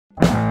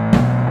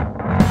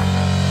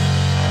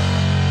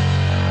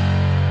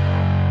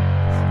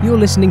You're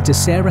listening to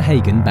Sarah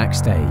Hagan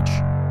Backstage,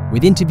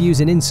 with interviews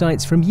and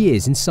insights from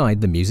years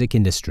inside the music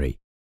industry.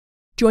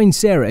 Join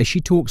Sarah as she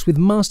talks with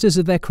masters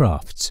of their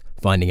crafts,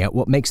 finding out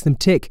what makes them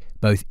tick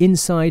both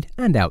inside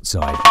and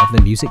outside of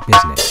the music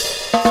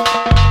business.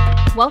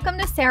 Welcome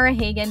to Sarah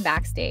Hagan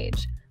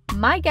Backstage.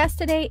 My guest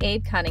today,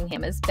 Abe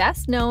Cunningham, is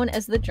best known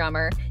as the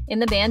drummer in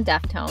the band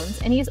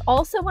Deftones, and he's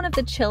also one of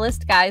the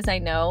chillest guys I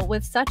know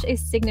with such a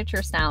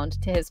signature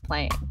sound to his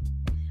playing.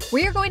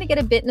 We are going to get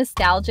a bit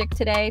nostalgic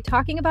today,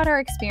 talking about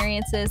our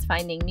experiences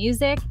finding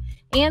music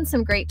and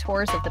some great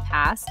tours of the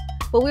past,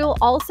 but we will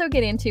also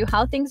get into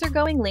how things are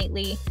going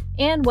lately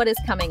and what is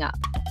coming up.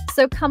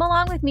 So come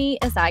along with me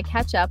as I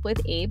catch up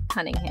with Abe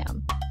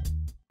Cunningham.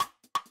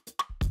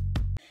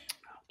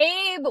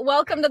 Abe,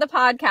 welcome to the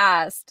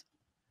podcast.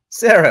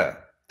 Sarah,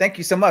 thank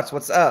you so much.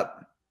 What's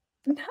up?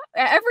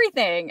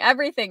 Everything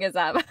is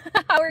up.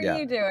 How are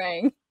you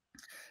doing?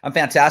 I'm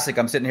fantastic.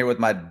 I'm sitting here with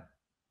my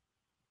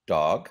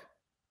dog.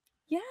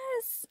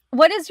 Yes.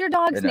 What is your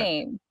dog's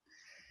name?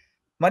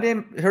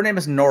 Her name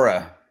is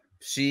Nora.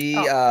 She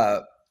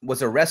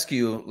was a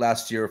rescue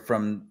last year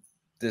from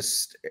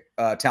this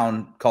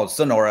town called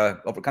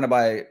Sonora, over kind of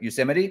by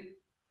Yosemite.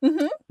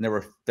 Mm-hmm.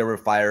 And there were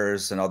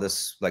fires and all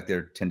this, like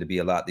there tend to be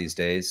a lot these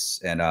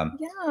days. And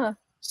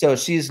so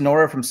she's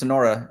Nora from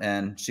Sonora,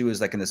 and she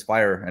was like in this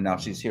fire, and now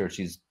she's here.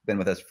 She's been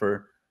with us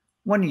for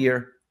 1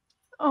 year.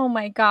 Oh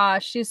my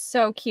gosh, she's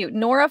so cute.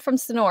 Nora from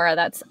Sonora.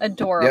 That's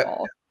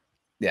adorable.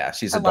 Yeah,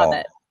 she's a doll. Love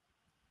it.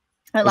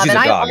 I love she's it.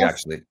 A dog,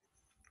 actually.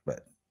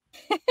 But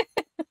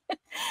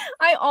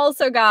I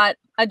also got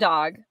a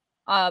dog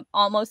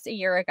almost a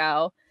year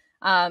ago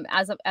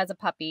as a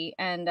puppy,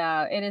 and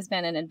it has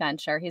been an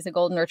adventure. He's a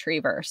golden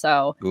retriever.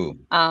 So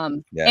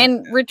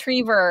and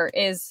retriever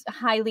is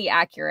highly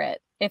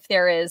accurate. If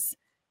there is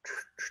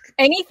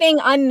anything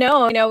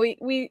unknown,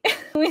 we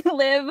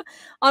live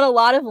on a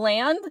lot of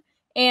land,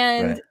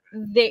 and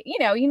they,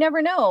 you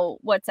never know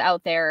what's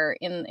out there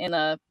in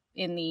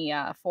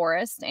the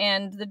forest,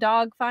 and the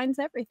dog finds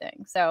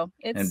everything. So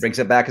and brings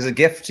it back as a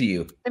gift to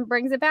you. And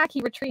brings it back.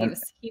 He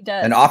retrieves. He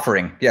does. An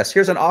offering. Yes,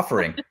 here's an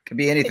offering. Could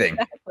be anything.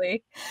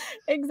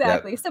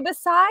 Exactly. Yep. So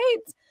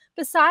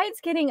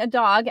besides getting a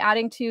dog,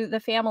 adding to the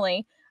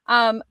family,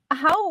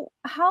 how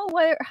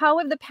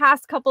have the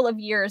past couple of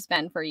years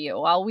been for you?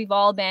 Well, we've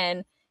all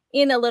been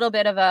in a little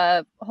bit of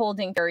a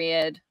holding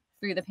period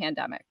through the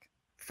pandemic.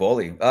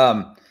 Fully.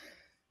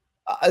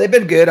 They've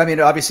been good. I mean,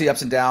 obviously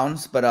ups and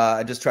downs, but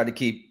I just tried to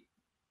keep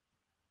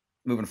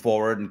moving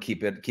forward and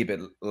keep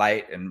it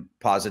light and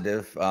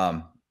positive.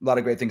 A lot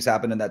of great things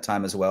happened in that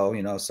time as well,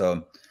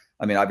 So,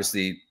 I mean,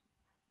 obviously,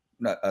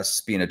 us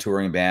being a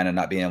touring band and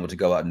not being able to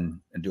go out and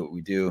do what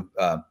we do,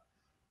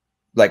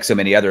 like so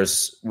many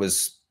others,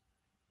 was,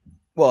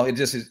 well, it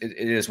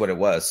is what it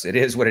was. It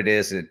is what it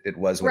is. It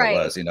was what it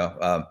was,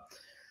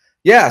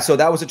 So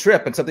that was a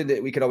trip, and something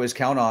that we could always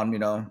count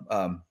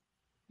on,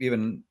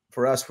 even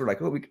for us. We're like,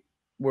 well,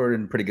 we're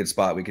in a pretty good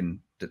spot. We can,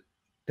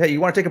 hey,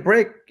 you want to take a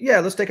break? Yeah,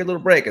 let's take a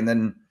little break. And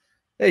then,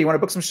 hey, you want to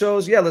book some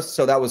shows? Yeah,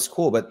 so that was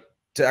cool. But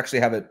to actually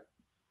have it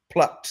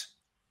plucked,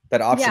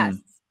 that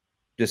option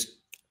just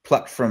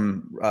plucked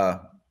from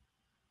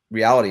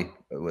reality,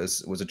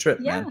 was a trip,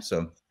 man.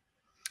 So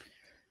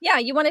yeah,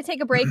 you want to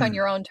take a break on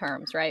your own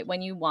terms, right?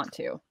 When you want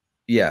to.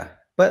 Yeah.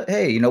 But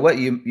hey, you know what?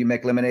 You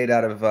make lemonade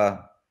out of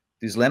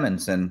these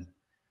lemons and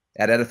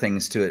add other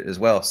things to it as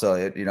well. So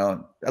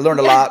I learned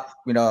a lot.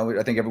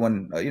 I think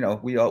everyone,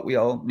 we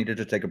all needed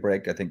to take a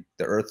break. I think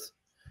the earth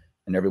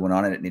and everyone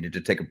on it needed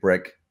to take a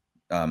break.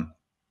 Not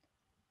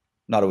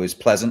always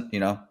pleasant,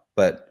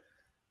 but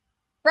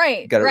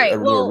got a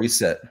little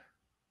reset.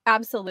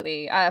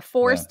 Absolutely,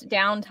 forced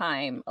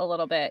downtime a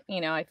little bit.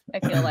 I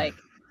feel like,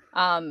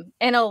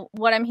 and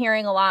what I'm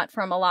hearing a lot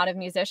from a lot of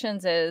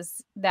musicians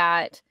is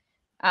that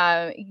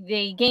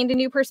they gained a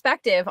new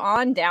perspective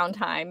on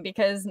downtime,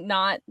 because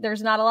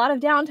there's not a lot of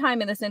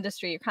downtime in this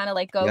industry. You're kind of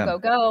like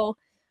go,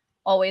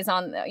 always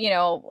on,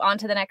 on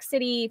to the next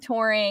city,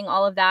 touring,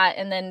 all of that,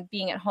 and then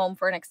being at home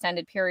for an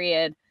extended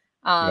period.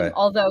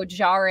 Although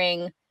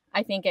jarring,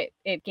 I think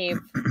it gave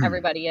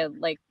everybody a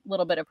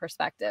little bit of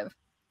perspective.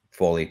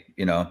 Fully,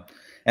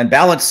 and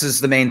balance is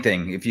the main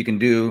thing. If you can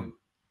do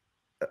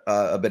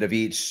a bit of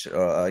each,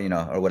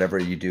 or whatever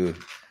you do,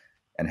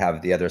 and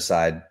have the other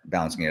side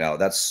balancing it out.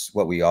 That's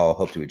what we all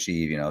hope to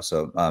achieve,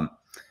 So,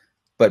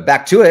 but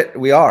back to it,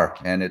 we are,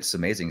 and it's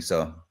amazing.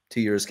 So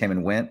 2 years came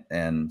and went,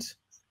 and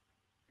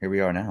here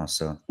we are now.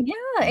 So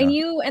and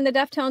you and the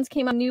Deftones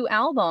came a new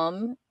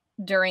album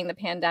during the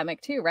pandemic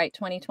too, right?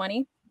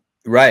 2020.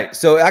 Right.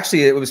 So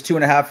actually, it was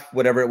 2.5,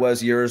 whatever it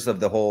was, years of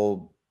the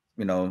whole,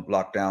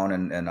 lockdown,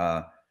 and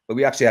but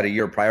we actually had a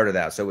year prior to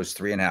that, so it was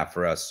 3.5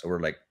 for us. So we're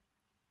like,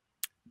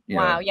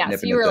 wow, yeah.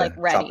 So you were like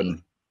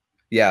ready.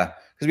 Yeah.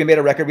 Because we made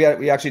a record.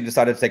 We actually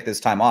decided to take this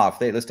time off.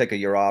 Hey, let's take a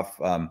year off.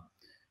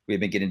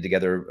 We've been getting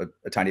together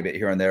a tiny bit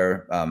here and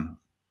there,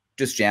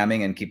 just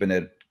jamming and keeping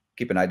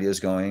ideas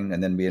going.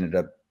 And then we ended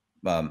up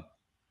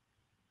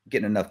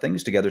getting enough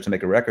things together to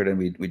make a record, and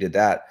we did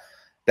that.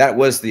 That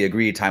was the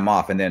agreed time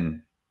off. And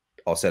then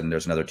all of a sudden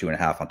there's another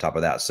 2.5 on top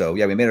of that. So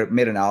yeah, we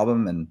made an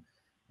album, and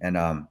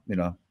you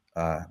know,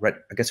 right,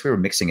 I guess we were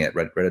mixing it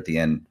right at the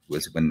end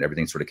was when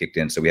everything sort of kicked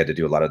in. So we had to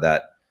do a lot of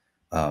that,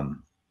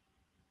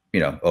 you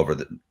know, over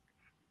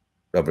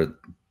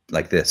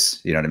like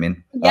this, you know what I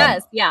mean?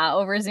 Yes, yeah,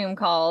 over Zoom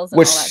calls. And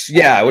which, all that stuff.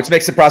 yeah, which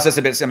makes the process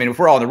a bit. I mean, if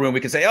we're all in the room, we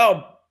can say,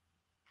 "Oh,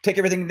 take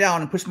everything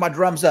down and push my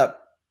drums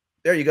up.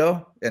 There you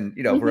go." And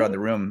you know, if we're in the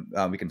room,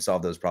 we can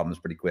solve those problems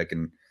pretty quick.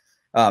 And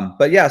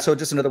but yeah, so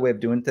just another way of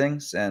doing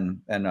things,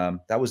 and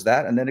that was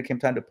that. And then it came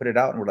time to put it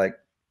out, and we're like,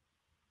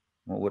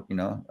 well, what, you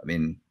know, I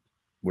mean,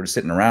 we're just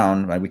sitting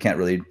around. We can't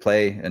really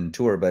play and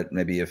tour, but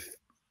maybe if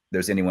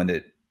there's anyone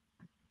that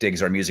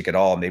digs our music at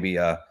all, maybe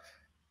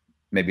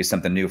maybe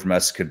something new from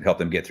us could help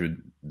them get through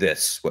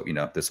this, you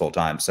know, this whole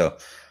time. So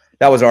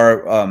that was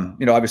our,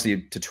 you know,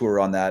 obviously to tour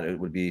on that, it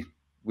would be,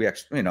 we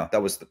actually, you know,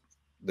 that was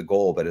the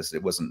goal, but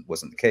it wasn't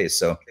the case.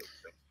 So,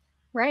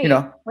 right, you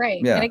know,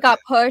 right. Yeah. And it got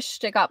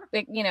pushed.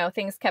 You know,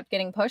 things kept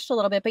getting pushed a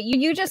little bit, but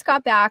you just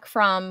got back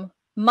from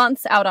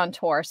months out on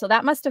tour. So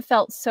that must've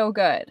felt so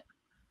good.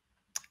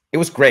 It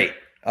was great.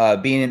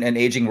 Being an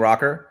aging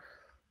rocker,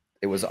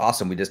 it was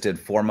awesome. We just did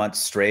 4 months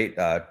straight,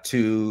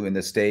 2 in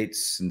the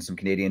States and some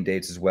Canadian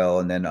dates as well.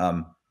 And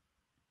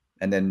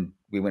then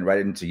we went right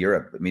into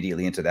Europe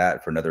immediately into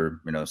that for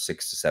another, you know,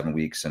 6 to 7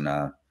 weeks. And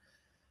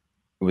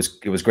it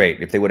was great.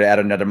 If they would have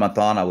added another month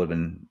on, I would have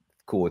been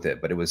cool with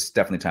it, but it was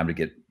definitely time to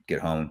get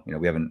home. You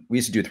know, we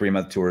used to do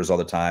 3-month tours all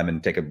the time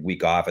and take a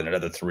week off and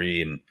another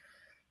 3.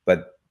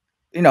 But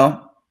you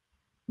know,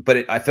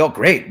 I felt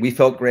great. We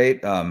felt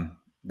great.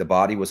 The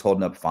body was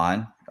holding up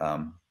fine.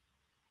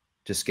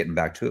 Just getting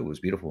back to it was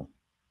beautiful.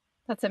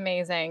 That's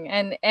amazing.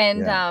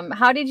 And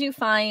how did you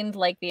find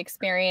like the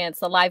experience,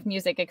 the live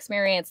music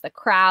experience, the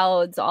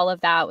crowds, all of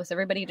that? Was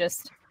everybody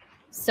just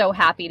so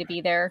happy to be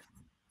there?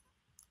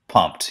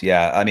 Pumped.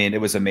 Yeah. I mean,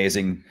 it was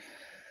amazing.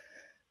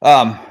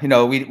 You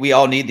know, we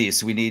all need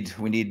these. We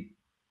need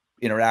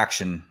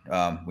interaction.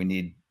 We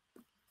need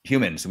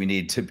humans. We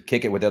need to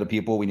kick it with other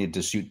people. We need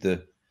to shoot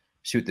the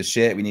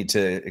shit. We need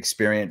to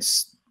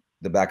experience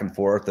the back and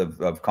forth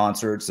of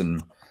concerts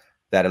and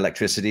that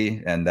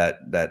electricity and that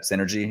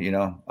synergy, you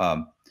know.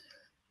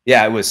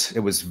 Yeah, it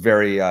was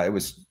very it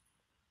was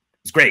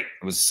great.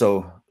 It was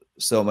so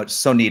much,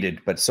 so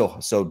needed, but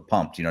so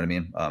pumped, you know what I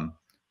mean?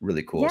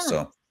 Really cool. Yeah,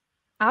 so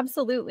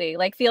absolutely.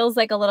 Like feels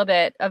like a little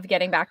bit of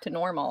getting back to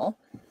normal.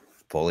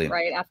 Fully.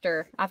 Right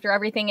after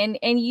everything.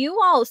 And you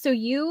all, so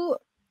you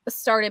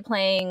started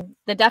playing,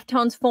 the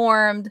Deftones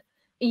formed.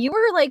 You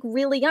were like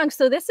really young.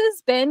 So this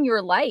has been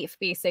your life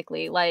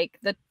basically, like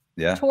the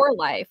tour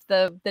life,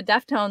 the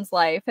Deftones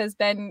life has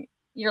been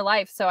your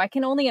life. So I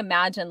can only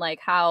imagine like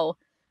how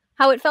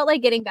it felt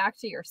like getting back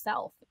to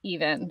yourself,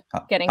 even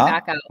getting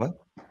back out.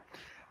 What?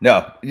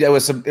 No, yeah, it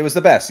was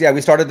the best. Yeah,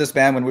 we started this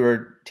band when we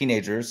were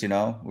teenagers. You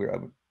know,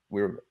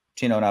 we were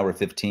Chino and I were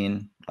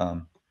 15.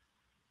 You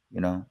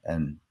know,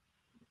 and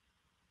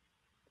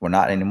we're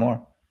not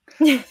anymore.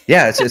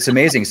 Yeah, it's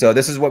amazing. So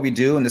this is what we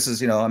do, and this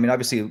is, you know, I mean,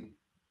 obviously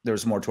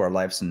there's more to our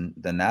lives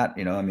than that.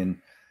 You know, I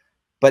mean.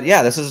 But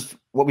yeah, this is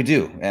what we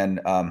do, and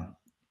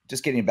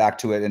just getting back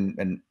to it,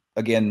 and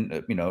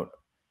again, you know,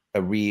 a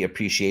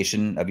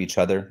reappreciation of each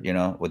other, you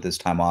know, with this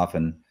time off,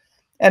 and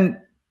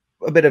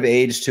a bit of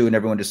age too, and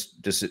everyone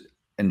just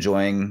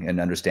enjoying and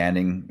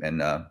understanding,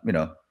 and you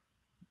know,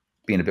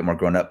 being a bit more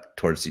grown up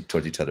towards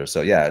each other.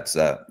 So yeah,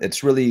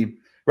 it's really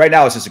right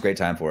now. It's just a great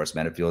time for us,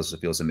 man. It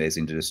feels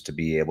amazing to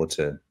be able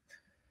to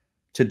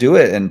do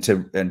it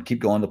and keep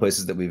going to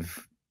places that we've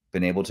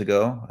been able to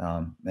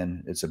go,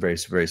 and it's a very,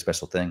 very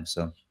special thing.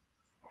 So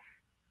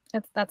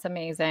that's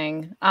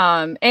amazing.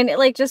 And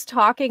like just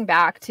talking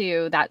back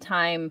to that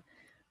time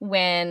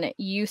when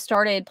you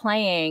started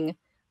playing,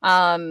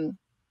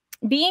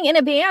 being in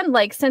a band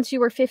like since you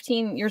were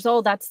 15 years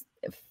old, that's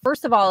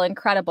first of all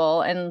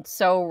incredible and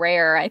so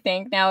rare, I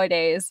think,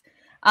 nowadays.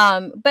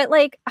 But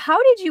like,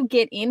 how did you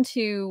get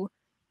into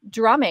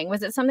drumming?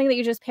 Was it something that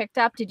you just picked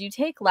up? Did you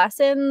take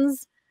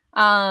lessons?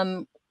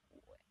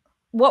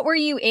 What were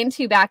you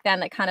into back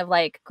then that kind of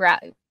like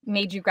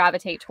made you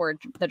gravitate toward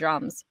the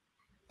drums?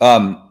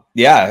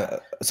 Yeah.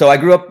 So I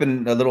grew up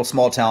in a little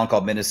small town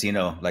called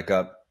Mendocino, like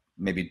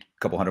maybe a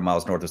couple 100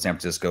 miles north of San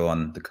Francisco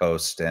on the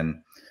coast.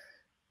 And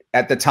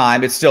at the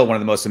time, it's still one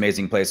of the most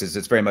amazing places.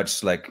 It's very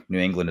much like New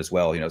England as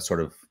well. You know,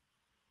 sort of.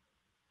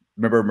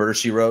 Remember Murder,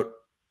 She Wrote?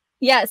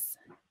 Yes.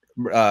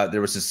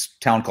 There was this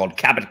town called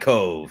Cabot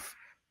Cove,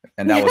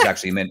 and that was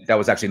actually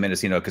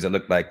Mendocino because it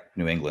looked like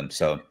New England.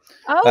 So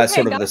that's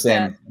sort of the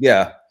same.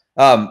 Yeah.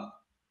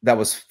 That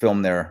was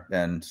filmed there.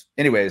 And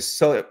anyways,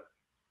 so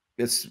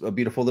it's a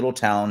beautiful little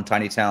town,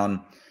 tiny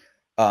town.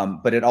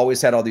 But it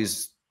always had all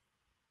these,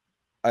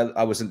 this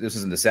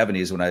was in the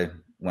 70s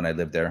when I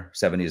lived there,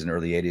 70s and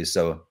early 80s.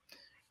 So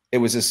it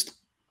was this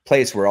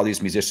place where all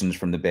these musicians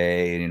from the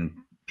Bay and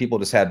people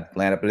just had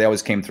land up, but they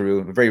always came through.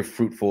 A very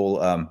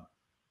fruitful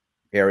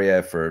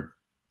area for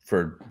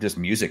just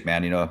music,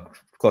 man, you know,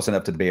 close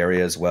enough to the Bay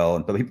Area as well.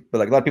 But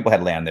like a lot of people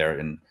had land there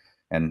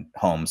and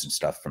homes and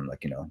stuff from,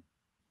 like, you know,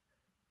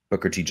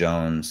 Booker T.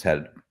 Jones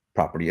had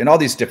property and all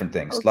these different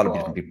things. Oh, a lot of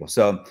different people.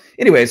 So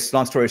anyways,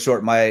 long story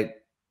short, my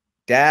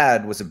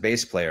dad was a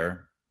bass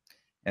player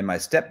and my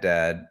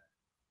stepdad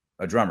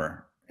a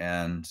drummer.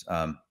 And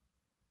there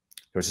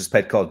was this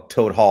place called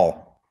Toad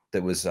Hall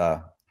that was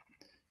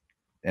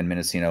in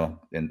Mendocino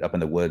and up in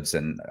the woods.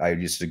 And they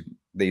used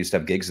to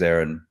have gigs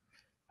there, and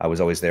I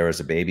was always there as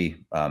a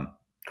baby,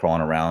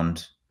 crawling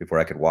around before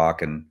I could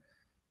walk and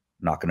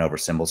knocking over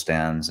cymbal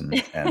stands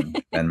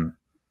and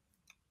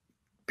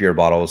beer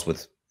bottles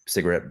with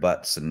cigarette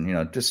butts and, you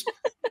know, just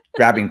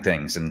grabbing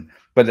things.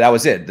 But that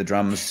was it. The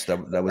drums,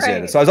 that was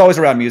it. So I was always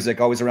around music,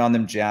 always around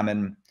them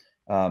jamming,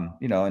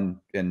 you know,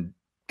 and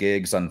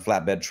gigs on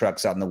flatbed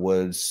trucks out in the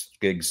woods,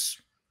 gigs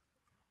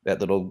at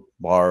little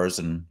bars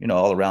and, you know,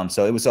 all around.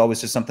 So it was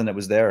always just something that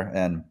was there.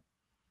 And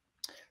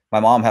my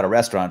mom had a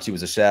restaurant. She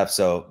was a chef.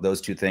 So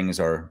those two things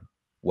are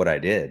what I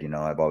did. You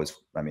know,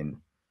 I mean,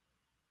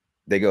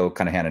 they go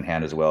kind of hand in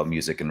hand as well,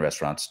 music and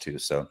restaurants too.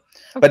 So,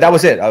 but that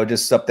was it. I was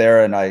just up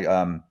there, and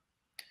I,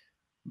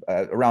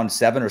 around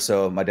 7 or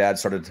so, my dad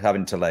started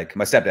having to, like,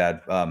 my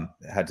stepdad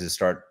had to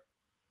start,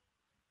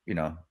 you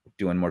know,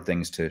 doing more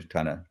things to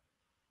kind of,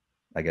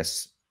 I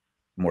guess,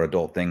 more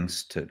adult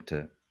things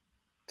to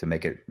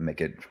make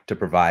it to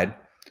provide.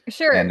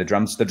 Sure. And the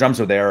drums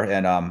were there,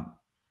 and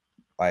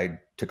I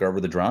took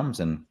over the drums,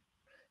 and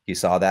he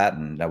saw that,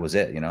 and that was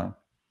it, you know.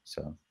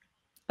 So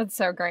that's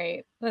so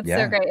great. That's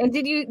so great. And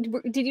did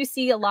you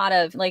see a lot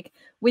of, like,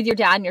 with your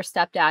dad and your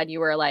stepdad, you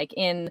were like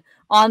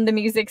on the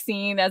music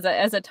scene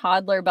as a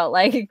toddler, but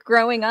like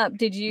growing up,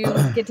 did you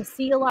get to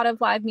see a lot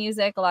of live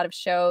music, a lot of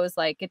shows,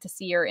 like get to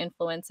see your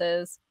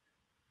influences?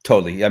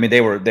 Totally. I mean,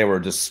 they were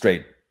just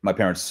straight. My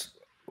parents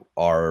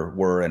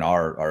were and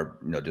are,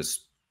 you know,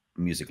 just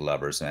music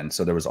lovers. And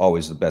so there was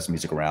always the best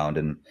music around,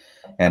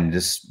 and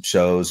just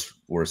shows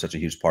were such a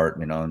huge part,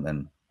 you know.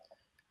 And,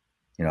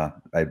 you know,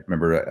 I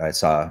remember I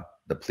saw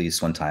the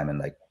Police one time, and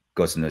like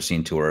Ghost in the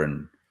Machine tour,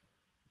 and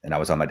I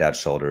was on my dad's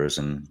shoulders,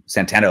 and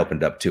Santana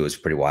opened up too. It was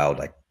pretty wild.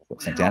 Like,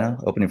 Santana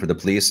opening for the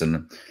Police,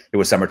 and it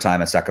was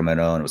summertime in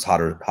Sacramento, and it was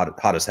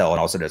hot as hell. And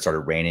all of a sudden it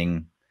started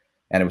raining,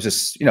 and it was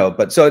just, you know,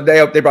 but so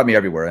they brought me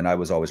everywhere, and I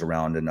was always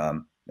around,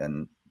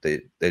 and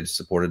they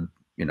supported,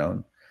 you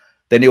know,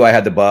 they knew I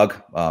had the bug.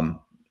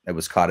 It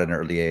was caught at an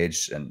early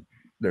age, and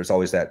there's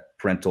always that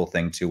parental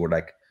thing too, where,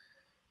 like,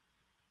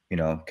 you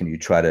know, can you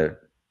try to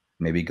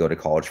maybe go to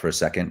college for a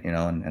second, you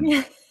know, and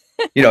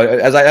you know,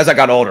 as I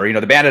got older, you know,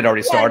 the band had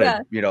already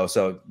started, you know,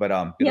 so, but,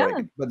 you know,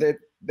 like, but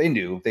they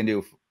knew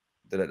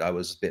that I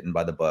was bitten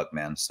by the bug,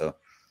 man. So,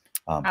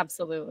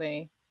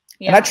 absolutely.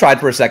 Yeah. And I tried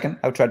for a second.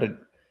 I tried to.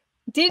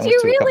 Did you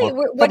really?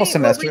 Couple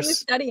semesters. What were you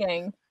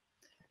studying?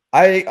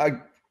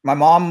 My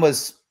mom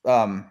was,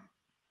 I'll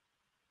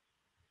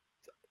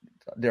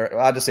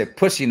just say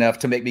pushy enough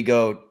to make me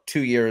go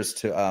 2 years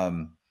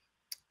to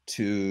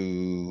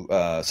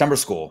summer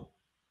school.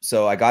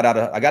 So I got out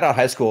of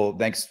high school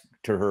thanks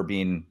to her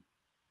being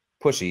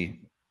pushy,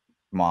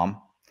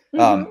 mom.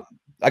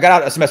 I got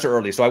out a semester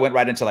early, so I went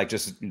right into like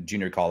just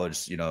junior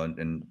college, you know,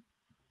 and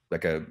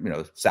like a, you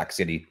know, Sac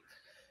City.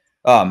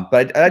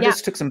 But I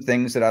just took some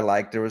things that I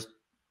liked. There was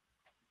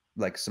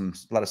like a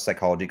lot of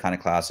psychology kind of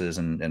classes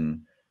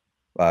and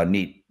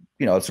neat,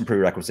 you know, some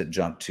prerequisite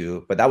junk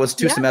too. But that was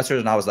 2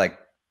 semesters, and I was like,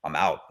 I'm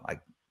out.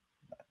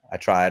 I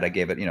tried, I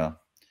gave it, you know,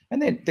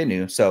 and they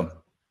knew. So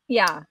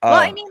yeah. Well,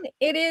 I mean,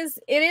 it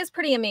is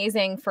pretty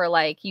amazing for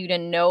like you to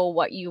know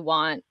what you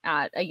want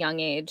at a young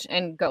age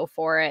and go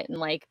for it and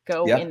like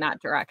go in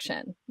that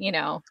direction, you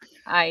know.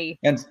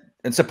 And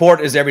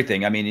support is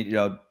everything. I mean, you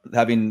know,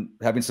 having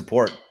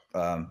support,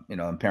 you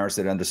know, and parents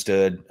that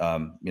understood,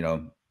 you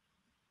know,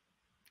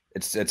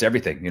 it's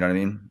everything, you know what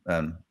I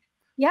mean?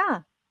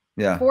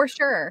 Yeah, for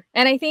sure.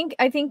 And I think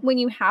when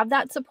you have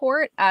that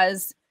support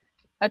as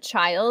a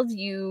child,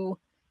 you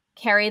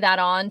carry that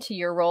on to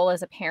your role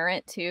as a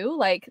parent too,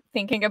 like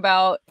thinking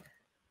about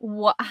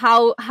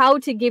how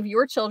to give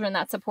your children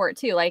that support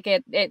too. Like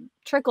it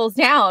trickles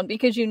down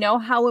because you know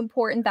how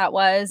important that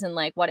was and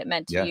like what it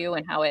meant to you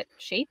and how it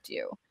shaped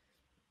you.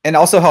 And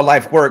also how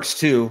life works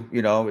too.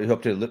 You know, we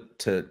hope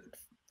to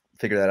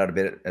figure that out a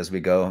bit as we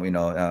go. You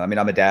know, I mean,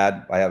 I'm a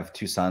dad. I have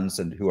 2 sons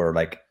and who are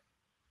like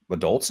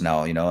adults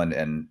now, you know,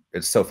 and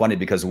it's so funny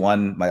because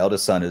my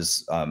eldest son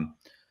is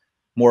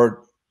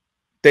more,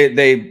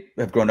 they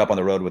have grown up on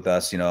the road with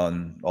us, you know,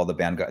 and all the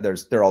band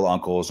guys, they're all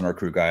uncles and our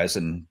crew guys.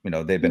 And, you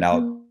know, they've been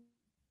out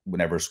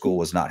whenever school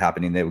was not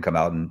happening, they would come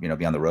out and, you know,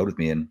 be on the road with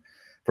me and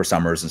for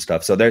summers and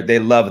stuff. So they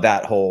love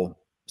that whole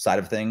side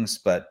of things.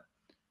 But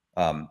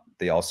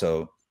they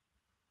also,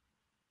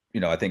 you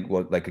know, I think,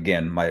 well, like,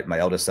 again, my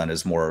eldest son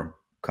is more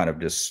kind of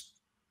just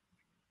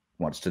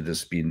wants to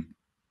just be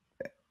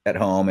at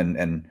home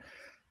and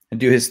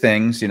do his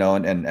things, you know,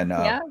 and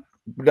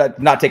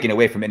not taking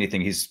away from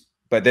anything.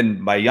 But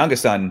then my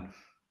youngest son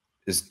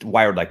is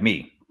wired like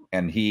me,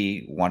 and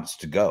he wants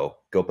to go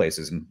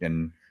places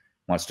and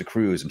wants to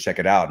cruise and check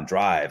it out and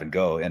drive and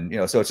go. And, you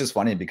know, so it's just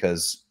funny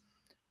because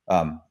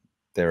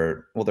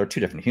they're 2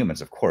 different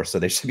humans, of course, so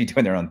they should be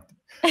doing their own,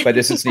 but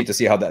it's just neat to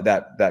see how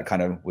that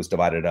kind of was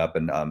divided up,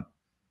 and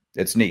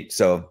it's neat.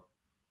 So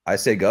I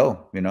say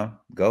go, you know,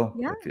 go.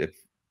 Yeah.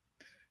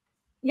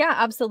 Yeah,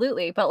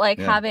 absolutely. But like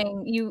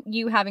having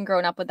you having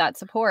grown up with that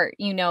support,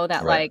 you know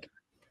that like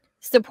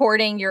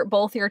supporting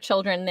both your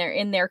children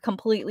in their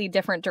completely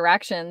different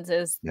directions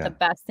is the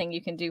best thing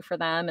you can do for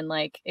them and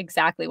like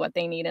exactly what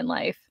they need in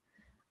life.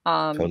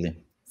 Totally.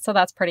 So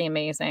that's pretty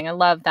amazing. I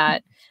love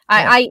that.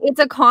 I it's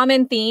a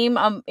common theme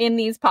in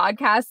these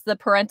podcasts. The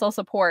parental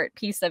support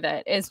piece of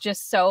it is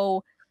just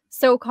so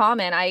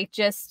common. I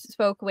just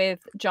spoke with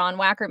John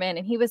Wackerman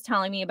and he was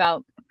telling me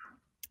about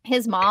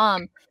his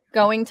mom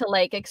going to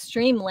like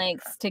extreme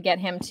lengths to get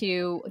him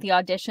to the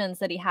auditions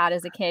that he had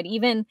as a kid,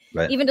 even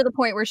to the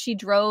point where she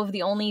drove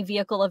the only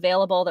vehicle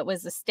available that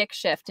was a stick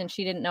shift and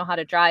she didn't know how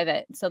to drive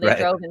it. So they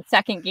drove in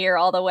second gear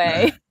all the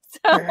way.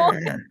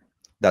 So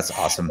that's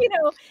awesome. You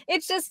know,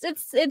 it's just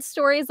it's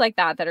stories like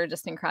that are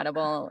just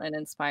incredible and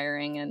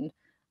inspiring.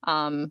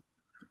 And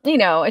you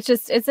know,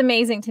 it's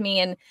amazing to me.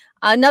 And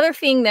another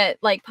thing that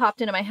like popped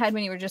into my head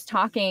when you were just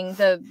talking,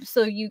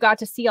 so you got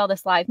to see all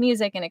this live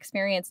music and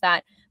experience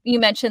that. You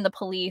mentioned the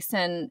Police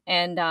and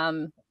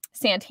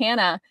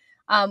Santana.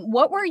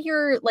 What were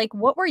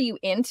you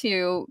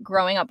into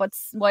growing up?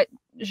 What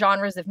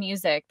genres of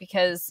music?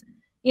 Because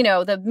you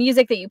know, the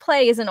music that you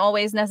play isn't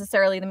always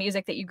necessarily the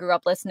music that you grew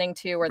up listening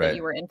to or that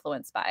you were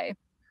influenced by.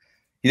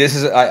 This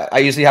is I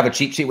usually have a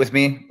cheat sheet with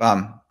me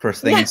for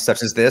things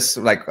such as this.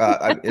 Like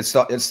it's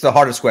the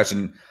hardest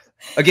question.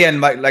 Again,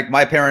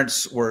 my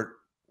parents were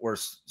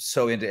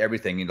so into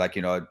everything. Like,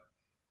 you know,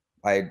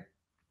 I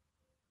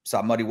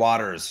saw Muddy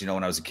Waters, you know,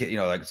 when I was a kid. You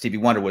know, like Stevie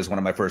Wonder was one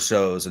of my first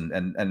shows,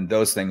 and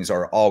those things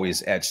are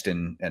always etched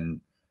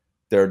and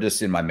they're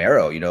just in my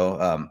marrow. You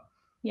know.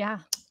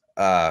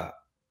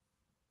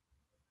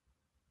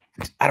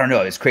 I don't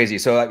know. It's crazy.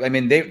 So, I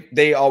mean,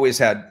 they always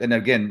had, and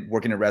again,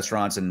 working in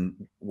restaurants and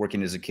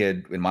working as a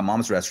kid in my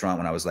mom's restaurant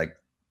when I was like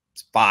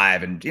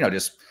 5 and, you know,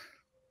 just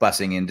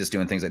bussing and just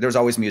doing things like there was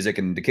always music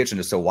and the kitchen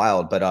is so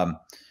wild, but,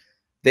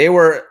 they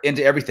were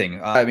into everything.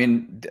 I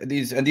mean,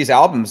 these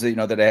albums, you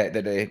know,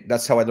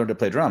 that's how I learned to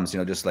play drums, you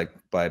know, just like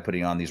by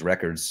putting on these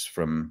records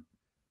from,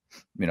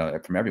 you know,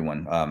 from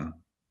everyone,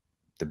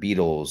 the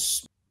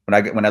Beatles. When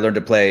I learned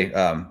to play,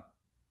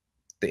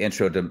 the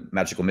intro to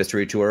Magical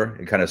Mystery Tour,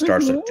 it kind of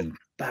starts and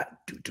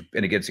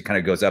it kind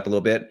of goes up a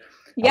little bit.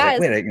 Yeah.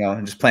 Like, wait, you know,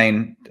 I'm just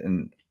playing,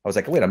 and I was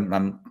like, wait,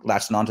 I'm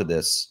latching onto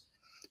this.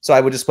 So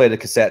I would just play the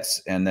cassettes,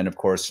 and then of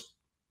course,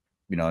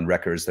 you know, and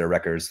they're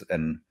records,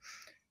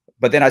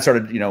 but then I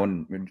started, you know,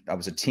 when I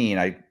was a teen,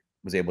 I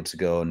was able to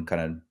go and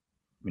kind of,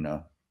 you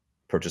know,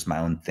 purchase my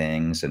own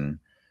things and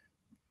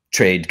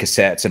trade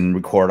cassettes and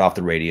record off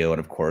the radio, and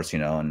of course, you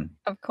know, and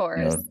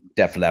you know,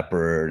 Def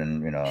Leppard,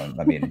 and you know,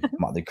 I mean,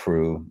 Motley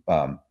Crue,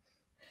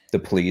 the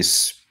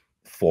Police,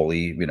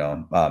 Foley, you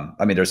know,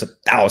 I mean, there's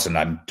 1,000.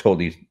 I'm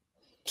totally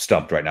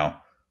stumped right now.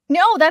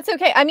 No, that's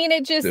okay. I mean,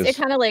 it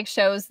kind of like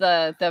shows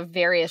the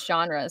various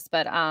genres,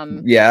 but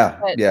yeah.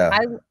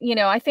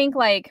 I think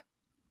like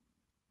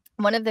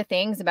one of the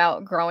things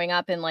about growing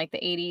up in like the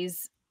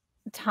 80s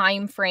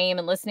time frame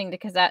and listening to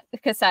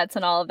cassettes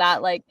and all of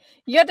that, like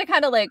you had to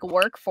kind of like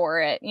work for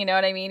it, you know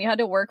what I mean? You had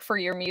to work for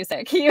your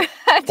music. You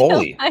had to,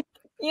 like,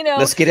 you know,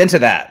 let's get into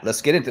that.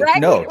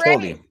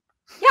 Totally.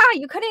 Yeah,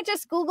 you couldn't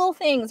just Google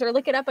things or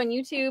look it up on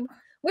YouTube,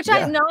 which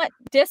I'm not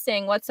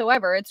dissing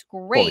whatsoever. It's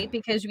great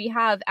because we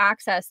have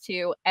access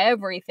to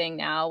everything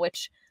now,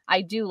 which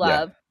I do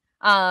love.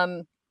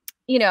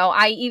 You know,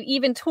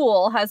 even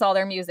Tool has all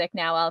their music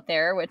now out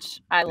there, which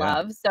I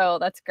love. So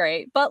that's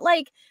great. But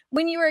like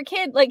when you were a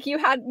kid, like you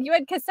had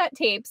cassette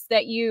tapes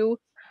that you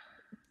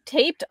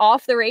taped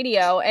off the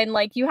radio, and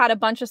like you had a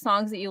bunch of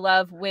songs that you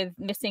love with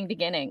missing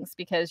beginnings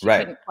because you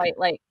couldn't quite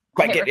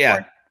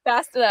get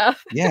fast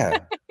enough. Yeah.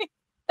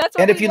 That's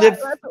what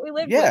we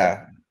lived with.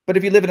 But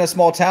if you live in a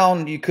small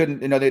town, you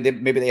couldn't, you know,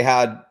 maybe they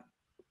had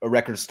a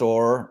record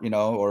store, you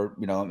know, or,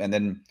 you know, and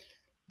then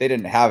they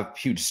didn't have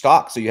huge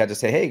stock. So you had to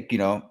say, hey, you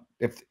know,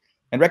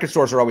 and record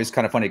stores are always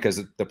kind of funny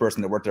because the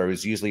person that worked there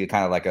was usually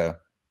kind of like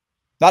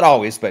not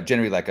always, but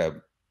generally like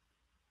a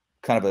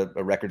kind of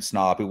a record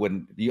snob who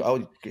wouldn't,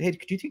 hey,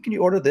 can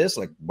you order this?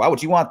 Like, why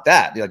would you want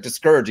that? You're like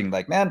discouraging,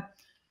 like, man,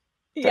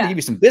 I'm trying to give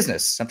you some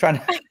business. I'm trying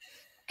to,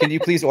 can you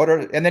please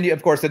order? And then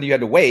of course, you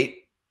had to wait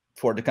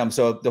for it to come.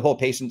 So the whole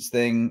patience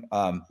thing,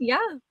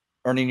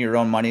 earning your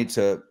own money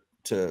to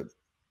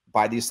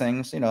buy these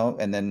things, you know,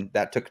 and then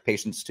that took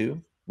patience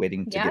too,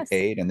 waiting to get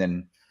paid. And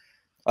then,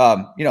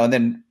 you know, and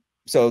then,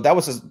 so that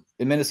was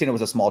Mendocino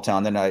was a small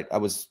town. Then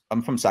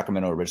I'm from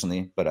Sacramento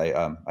originally, but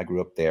I grew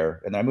up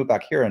there, and then I moved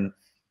back here, and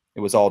it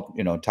was all,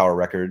 you know, Tower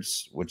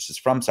Records, which is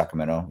from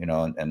Sacramento, you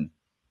know, and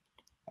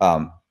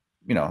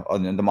you know,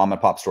 and the mom and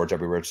pop stores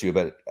everywhere too.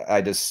 But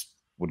I just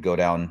would go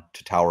down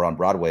to Tower on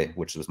Broadway,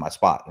 which was my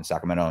spot in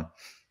Sacramento.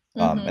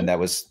 And that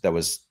was,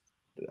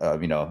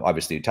 you know,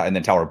 obviously, and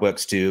then Tower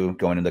Books too,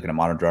 going and looking at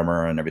Modern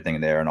Drummer and everything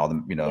in there, and all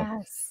the, you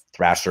know,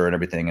 Thrasher and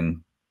everything.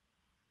 And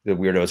the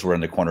weirdos were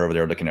in the corner over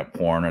there looking at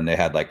porn, and they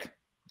had like,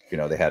 you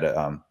know, they had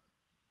a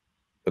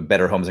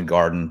Better Homes and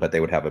Garden, but they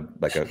would have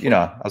you know,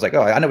 I was like,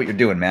 oh, I know what you're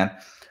doing, man.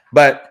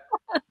 But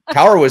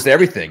Tower was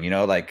everything, you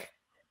know, like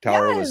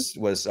Tower was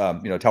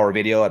you know, Tower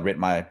Video. I'd rent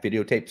my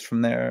videotapes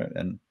from there,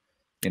 and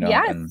you know,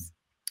 and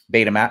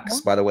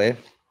Betamax, by the way.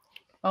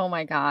 Oh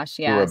my gosh,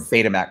 we were a yes.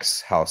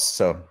 Betamax house,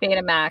 so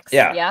Betamax.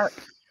 yeah. Yep.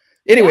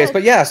 Anyways,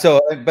 but yeah,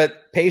 so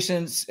but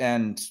patience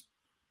and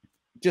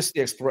just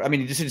the explore. I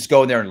mean, you just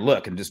go in there and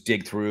look and just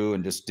dig through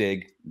and just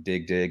dig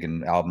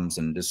and albums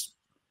and just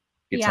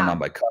get turned on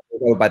by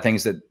covers, by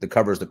things that the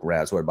covers look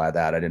rad. So I'd buy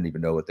that. I didn't even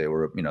know what they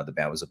were, you know, the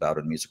band was about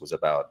or the music was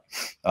about.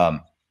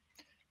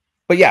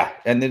 But yeah,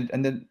 and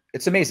then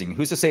it's amazing.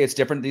 Who's to say it's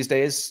different these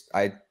days?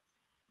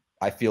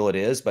 I feel it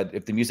is, but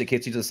if the music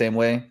hits you the same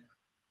way,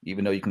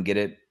 even though you can get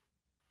it,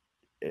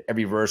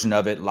 every version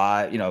of it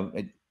live, you know,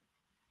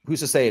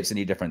 who's to say it's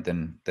any different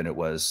than it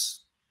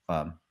was?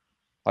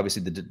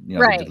 Obviously, the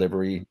the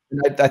delivery.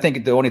 I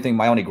think the only thing,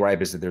 my only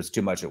gripe is that there's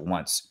too much at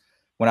once.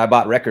 When I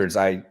bought records,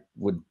 I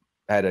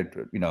had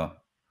a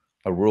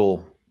a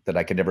rule that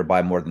I could never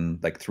buy more than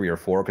like 3 or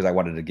 4 because I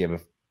wanted to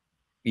give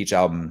each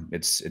album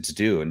its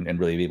due and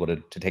really be able to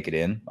take it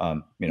in,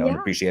 you know, and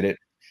appreciate it.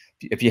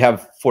 If you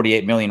have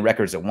 48 million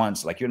records at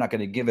once, like you're not going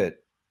to give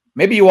it.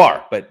 Maybe you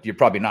are, but you're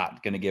probably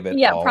not going to give it.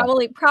 Yeah, all,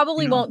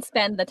 probably won't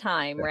spend the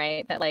time,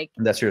 right? That like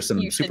unless you're some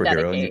superhero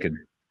dedicate. and you could,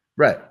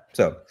 right?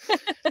 So,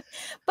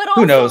 but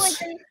who also,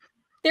 knows? like,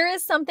 there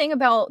is something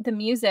about the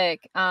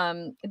music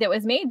that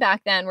was made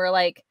back then, where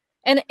like,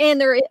 and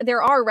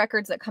there are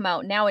records that come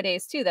out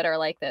nowadays too that are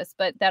like this,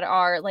 but that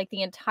are like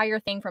the entire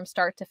thing from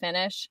start to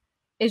finish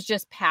is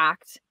just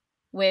packed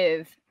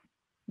with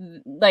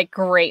like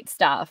great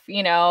stuff,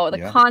 you know, the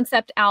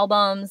concept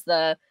albums,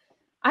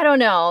 I don't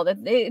know,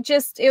 that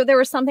there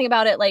was something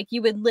about it. Like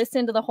you would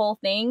listen to the whole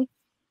thing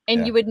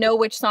and you would know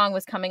which song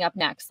was coming up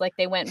next. Like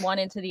they went one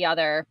into the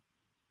other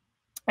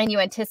and you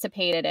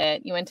anticipated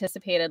it. You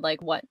anticipated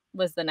like what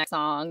was the next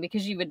song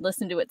because you would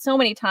listen to it so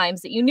many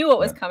times that you knew what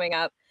was coming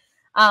up.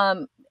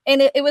 And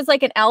it was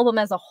like an album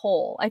as a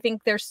whole. I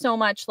think there's so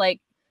much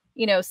like,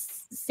 you know,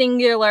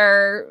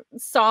 singular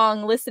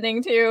song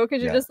listening to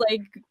because you're just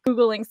like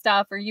Googling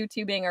stuff or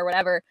YouTubing or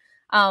whatever.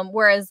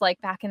 Whereas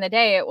like back in the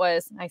day,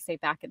 I say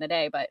back in the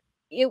day, but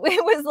it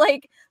was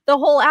like the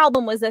whole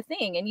album was a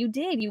thing and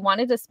you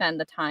wanted to spend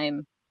the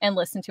time and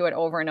listen to it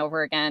over and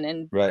over again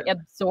and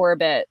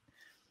absorb it.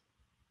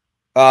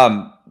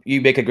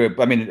 You make a group,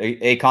 I mean,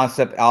 a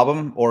concept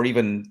album or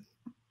even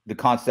the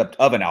concept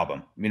of an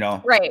album, you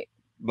know, right?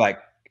 Like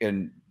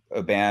in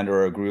a band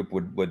or a group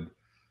would,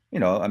 you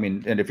know, I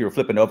mean, and if you were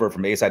flipping over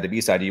from A side to B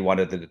side, you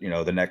wanted the, you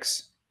know, the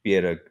next, be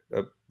it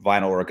a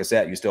vinyl or a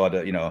cassette, you still had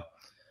to, you know,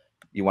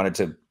 you wanted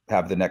to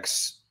have the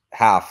next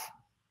half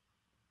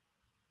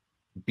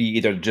be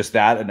either just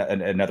that and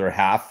another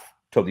half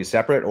totally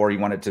separate, or you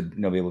wanted to,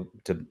 you know, be able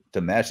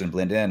to mesh and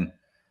blend in.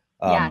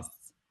 Yes.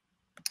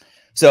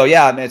 So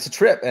yeah, I mean, it's a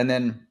trip. And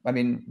then, I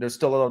mean, there's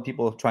still a lot of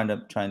people trying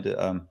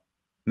to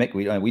make,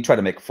 we try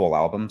to make full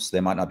albums. They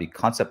might not be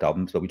concept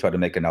albums, but we try to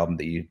make an album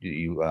that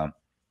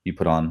you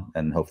put on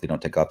and hopefully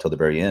don't take off till the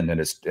very end.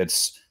 And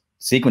it's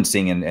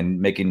sequencing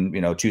and making,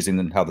 you know,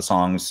 choosing how the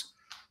songs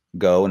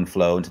go and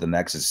flow into the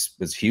next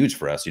is huge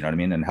for us. You know what I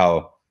mean? And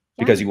how,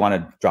 because you want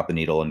to drop the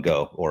needle and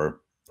go,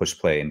 or push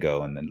play and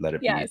go, and then let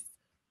it be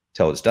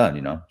till it's done,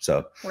 you know?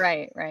 So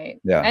right.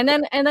 Yeah. And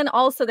then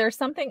also there's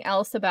something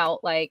else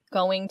about like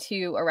going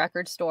to a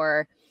record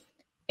store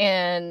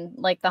and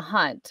like the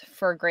hunt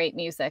for great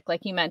music.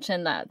 Like you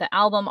mentioned the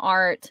album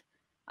art,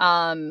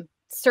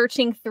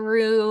 searching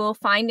through,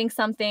 finding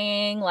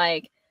something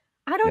like,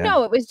 I don't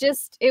know.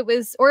 It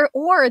was,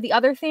 or the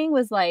other thing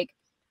was like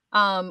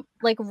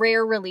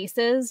rare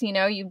releases, you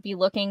know, you'd be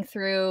looking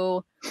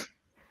through,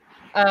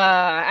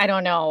 I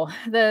don't know,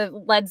 the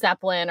Led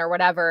Zeppelin or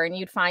whatever, and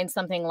you'd find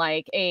something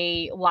like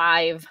a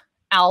live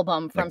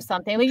album from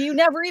something that you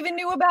never even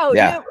knew about.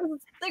 Yeah. It was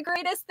the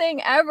greatest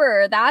thing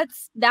ever.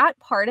 That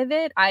part of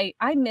it. I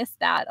miss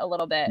that a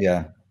little bit.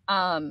 Yeah.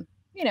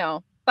 You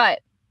know,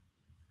 but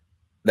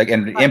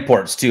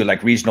imports too,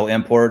 like regional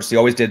imports. They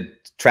always did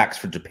tracks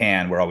for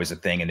Japan were always a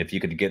thing. And if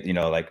you could get, you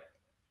know, like,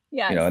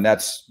 you know, and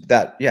that's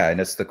that. Yeah. And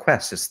it's the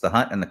quest, it's the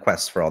hunt and the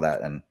quest for all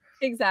that. And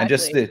exactly. And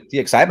just the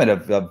excitement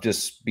of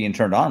just being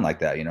turned on like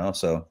that, you know?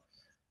 So,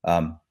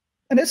 and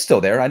it's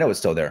still there. I know it's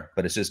still there,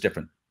 but it's just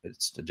different.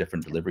 It's a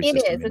different delivery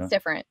system. It is. It's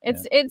different.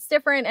 It's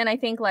different. And I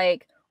think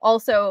like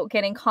also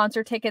getting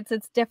concert tickets,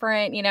 it's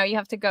different. You know, you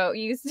used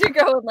to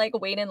go and like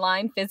wait in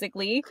line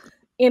physically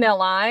in a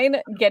line,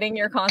 getting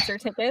your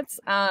concert tickets.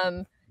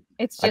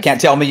 It's just, I can't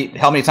tell me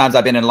how many times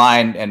I've been in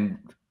line and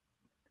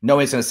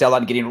knowing it's going to sell out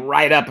and getting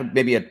right up,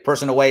 maybe a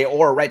person away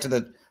or right to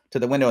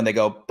the window, and they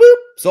go, boop,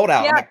 sold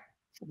out. Yeah. Like,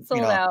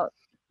 sold out.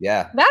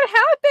 Yeah.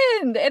 That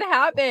happened. It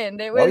happened.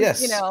 It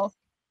was, you know,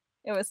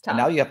 it was tough.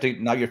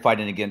 And now you're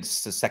fighting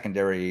against the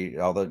secondary,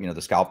 all the, you know,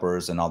 the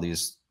scalpers and all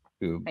these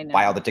who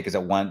buy all the tickets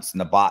at once and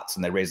the bots,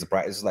 and they raise the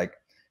price. It's like,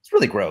 it's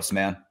really gross,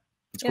 man.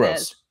 It's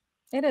gross.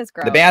 It is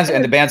gross.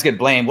 The bands get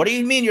blamed. What do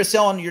you mean you're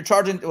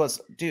charging? Well,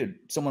 dude,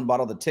 someone bought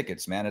all the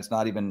tickets, man. It's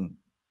not even,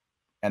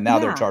 and now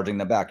they're charging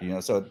them back, you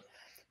know, so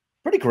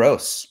pretty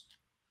gross.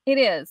 It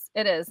is.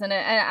 And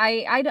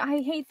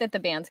I hate that the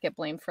bands get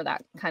blamed for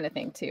that kind of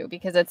thing too,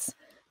 because it's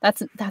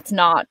that's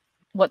not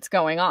what's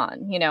going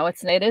on. You know,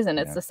 it isn't.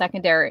 It's the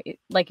secondary,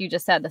 like you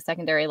just said, the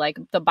secondary, like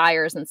the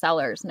buyers and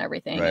sellers and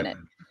everything. Right. And it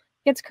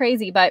gets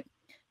crazy. But,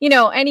 you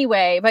know,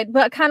 anyway,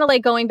 but kind of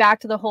like going back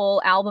to the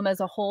whole album as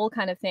a whole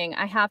kind of thing,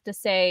 I have to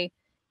say,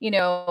 you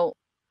know,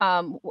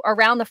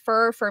 Around the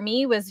Fur for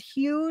me was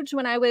huge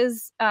when I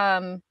was,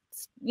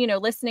 you know,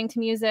 listening to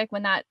music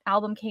when that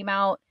album came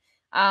out.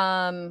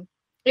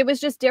 It was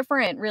just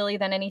different really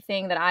than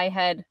anything that I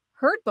had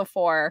heard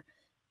before.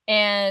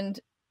 And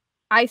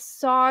I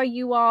saw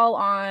you all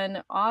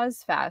on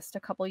Ozfest a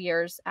couple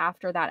years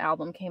after that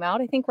album came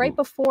out. I think right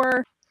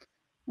before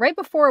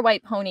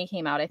White Pony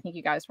came out. I think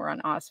you guys were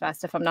on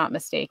Ozfest, if I'm not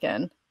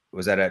mistaken.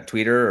 Was that at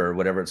Tweeter or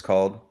whatever it's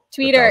called?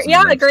 Tweeter,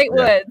 yeah, Great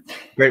Woods.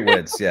 Great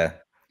Woods, yeah.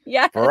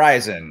 Yeah.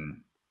 Verizon.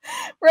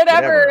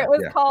 Whatever it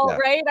was called,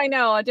 right? I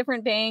know, a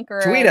different bank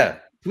or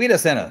Tweeta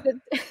Center.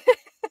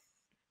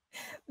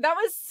 That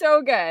was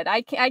so good.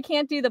 I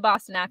can't do the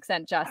Boston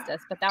accent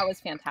justice, but that was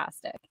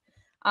fantastic.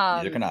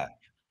 Neither can I.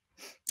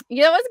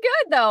 Yeah, it was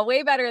good though.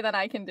 Way better than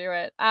I can do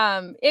it.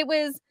 It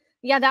was,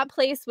 that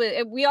place was,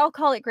 we all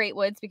call it Great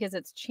Woods because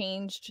it's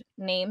changed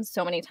names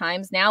so many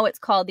times. Now it's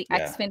called the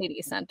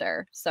Xfinity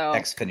Center. So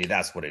Xfinity,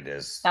 that's what it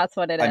is. That's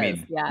what it is. I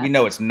mean, we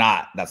know it's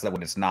not. That's not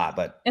what it's not,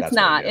 but it's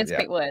not. It's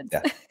Great Woods.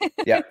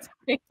 Yeah. It's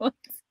Great Woods.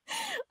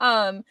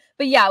 But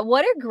yeah,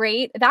 what a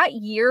great that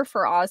year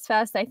for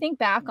Ozfest. I think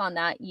back on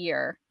that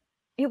year,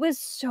 it was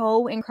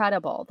so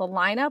incredible. The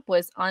lineup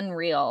was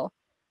unreal.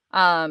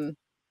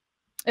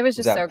 It was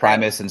just so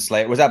Primus great. And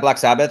Slayer. Was that Black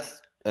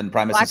Sabbath and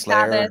Primus Black and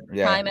Slayer? Sabbath,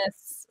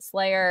 Primus,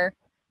 Slayer.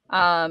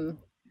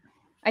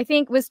 I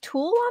think was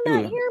Tool on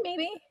that year,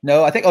 maybe?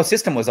 No, I think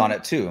System was on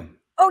it too.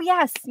 Oh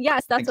yes,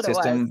 that's what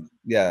System, it was.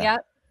 Yeah.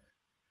 Yep.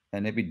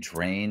 And maybe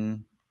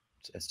Drain.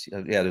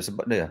 Yeah,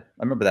 I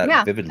remember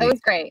that vividly. It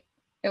was great.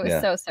 It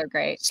was so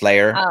great.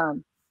 Slayer.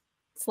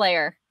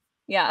 Slayer.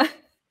 Yeah.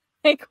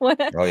 Like what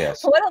a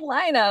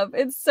lineup.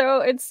 It's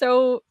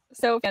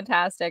so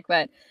fantastic.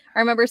 But I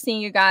remember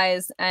seeing you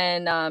guys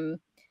and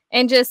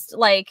just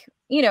like,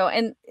 you know,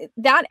 and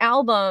that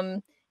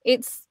album,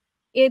 it's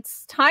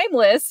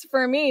timeless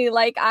for me.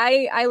 Like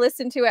I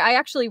listen to it. I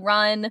actually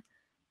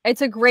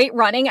it's a great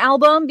running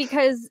album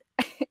because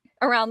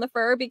Around the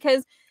Fur,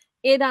 because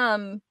it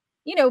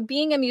you know,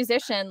 being a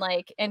musician,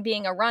 like, and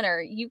being a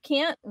runner, you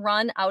can't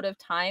run out of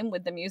time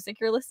with the music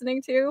you're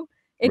listening to.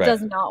 It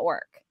does not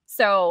work.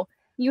 So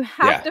you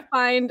have to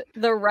find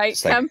the right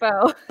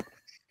tempo.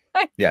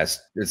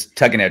 Yes, it's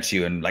tugging at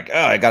you and like,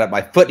 oh, I got it.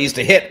 My foot needs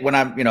to hit when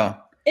I'm, you know.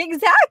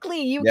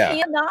 Exactly. You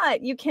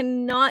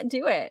cannot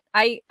do it.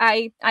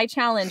 I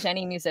challenge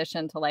any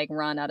musician to like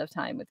run out of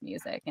time with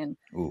music. And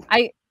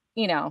I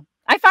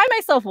find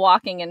myself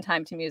walking in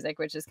time to music,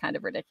 which is kind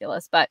of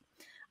ridiculous, but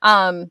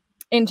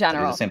in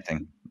general, the same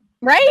thing,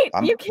 right?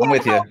 I'm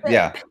with you.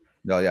 Yeah.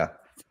 No, yeah.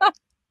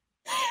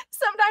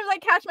 Sometimes I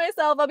catch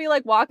myself, I'll be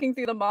like walking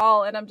through the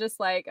mall and I'm just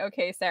like,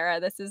 okay, Sarah,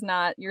 this is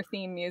not your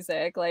theme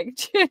music. Like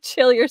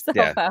chill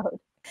yourself out.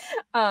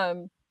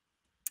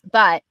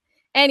 But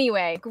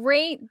anyway,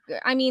 great.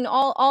 I mean,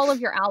 all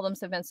of your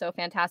albums have been so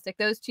fantastic.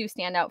 Those two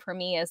stand out for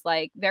me as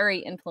like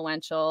very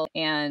influential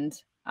and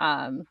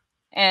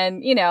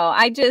you know,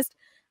 I just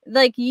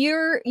like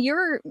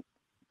you're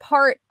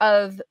part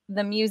of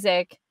the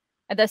music.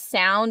 The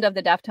sound of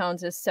the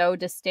Deftones is so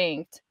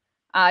distinct.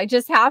 I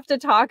just have to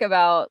talk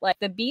about like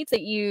the beats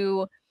that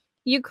you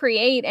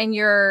create and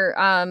your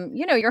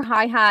you know, your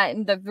hi-hat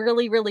and the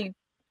really, really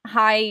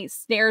high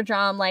snare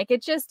drum. Like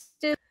it's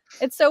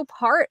so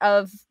part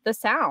of the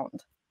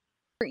sound.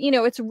 You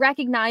know, it's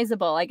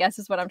recognizable, I guess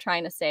is what I'm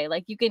trying to say.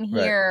 Like you can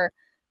hear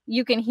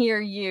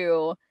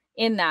you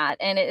in that,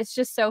 and it's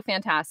just so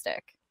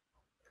fantastic.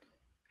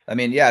 I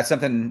mean, yeah, it's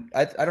something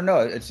I don't know.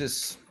 It's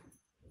just,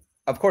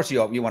 of course you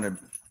want to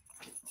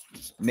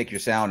make your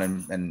sound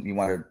and you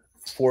want to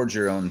forge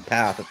your own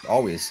path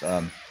always.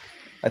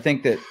 I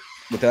think that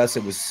with us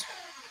it was,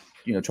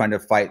 you know, trying to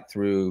fight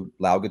through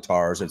loud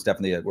guitars. It's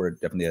definitely we're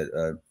definitely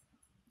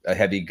a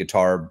heavy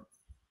guitar.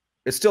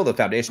 It's still the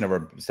foundation of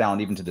our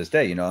sound even to this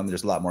day, you know. I mean,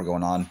 there's a lot more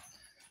going on,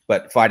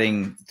 but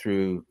fighting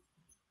through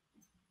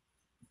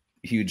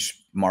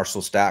huge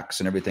Marshall stacks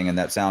and everything and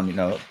that sound, you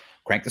know,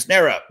 crank the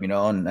snare up, you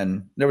know,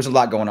 and there was a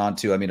lot going on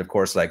too. I mean, of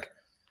course, like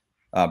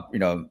you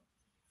know,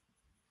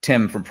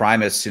 Tim from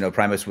Primus, you know,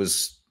 Primus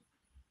was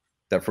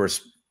that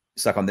first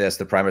Suck on This,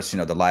 the Primus, you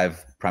know, the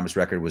live Primus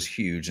record was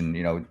huge. And,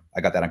 you know,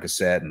 I got that on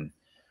cassette and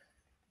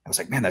I was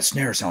like, man, that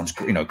snare sounds,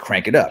 you know,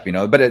 crank it up, you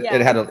know, but it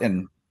had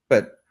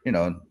but, you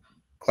know,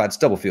 Clyde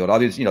Stubblefield, all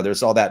these, you know,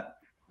 there's all that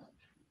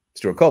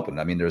Stuart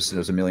Copeland. I mean, there's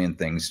a million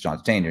things, John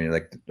Stainer,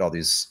 like all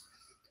these,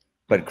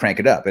 but crank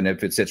it up. And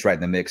if it sits right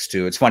in the mix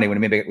too, it's funny when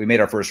we made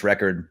our first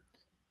record,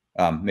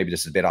 maybe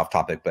this is a bit off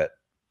topic, but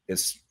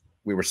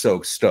we were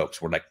so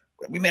stoked. We're like,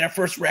 we made our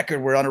first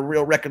record. We're on a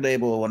real record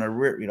label and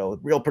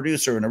real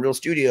producer and a real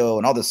studio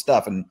and all this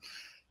stuff. And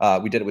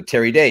we did it with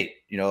Terry Date,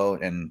 you know,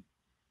 and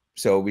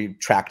so we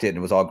tracked it and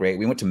it was all great.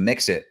 We went to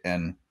mix it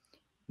and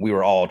we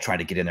were all trying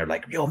to get in there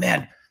like, yo,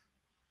 man,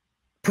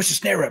 push the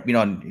snare up, you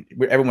know, and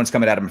everyone's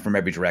coming at him from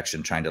every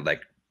direction, trying to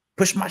like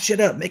push my shit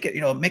up, make it,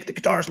 make the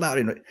guitars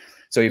loud.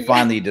 So he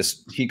finally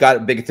he got a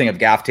big thing of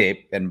gaff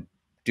tape and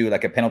do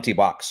like a penalty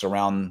box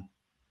around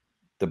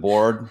the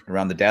board,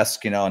 around the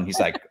desk, and he's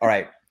like, all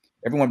right,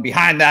 everyone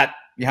behind that.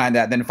 And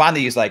then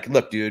finally he's like,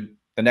 look, dude,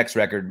 the next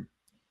record,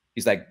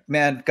 he's like,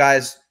 man,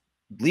 guys,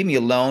 leave me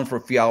alone for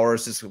a few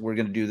hours. We're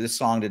going to do this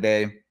song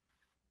today.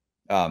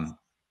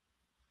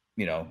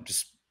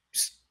 Just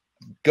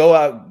go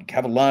out,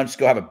 have a lunch,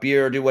 go have a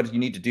beer, do what you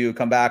need to do,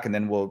 come back, and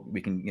then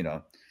we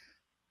can,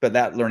 but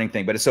that learning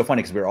thing. But it's so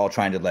funny because we were all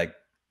trying to like,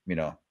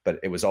 but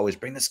it was always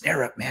bring the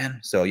snare up, man.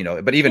 So,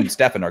 but even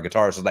Stefan, our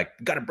guitarist, was like,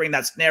 got to bring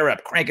that snare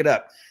up, crank it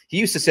up. He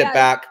used to sit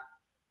back.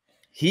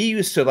 He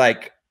used to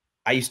like,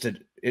 I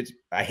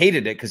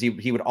hated it because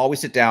he would always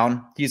sit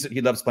down.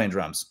 He loves playing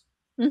drums.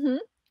 Mm-hmm.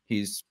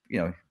 He's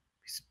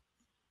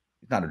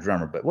not a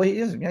drummer, but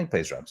he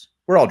plays drums.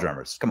 We're all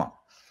drummers. Come on.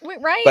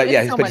 Right. But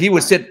yeah, but he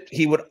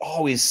would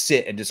always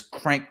sit and just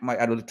crank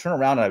I would turn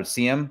around and I would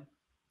see him.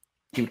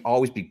 He would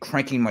always be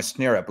cranking my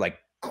snare up, like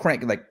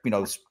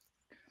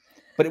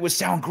but it would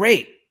sound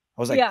great.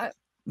 I was like,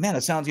 man,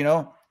 it sounds,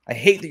 I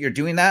hate that you're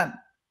doing that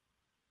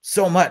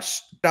so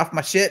much. Get off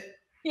my shit.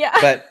 Yeah.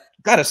 But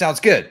God, it sounds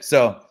good.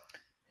 So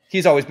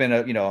he's always been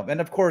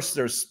and of course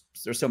there's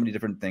so many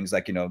different things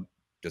like,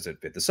 does it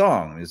fit the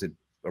song? Is it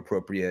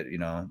appropriate?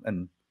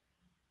 And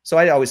so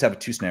I always have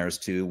two snares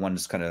too. One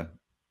is kind of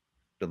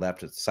the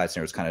left side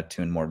snare is kind of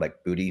tuned more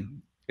like booty.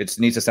 It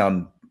needs to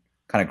sound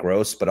kind of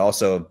gross, but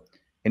also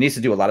it needs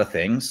to do a lot of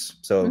things.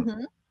 So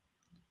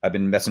I've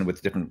been messing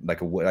with different, I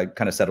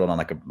kind of settled on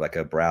like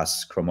a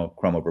brass chrome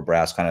over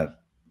brass kind of,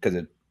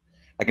 because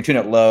I can tune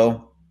it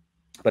low,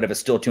 but if it's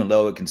still tuned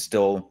low,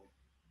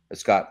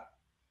 it's got,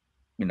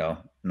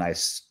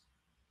 nice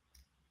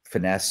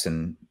finesse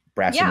and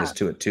brassiness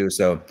to it too.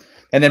 So,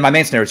 and then my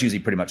main snare is usually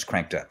pretty much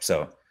cranked up.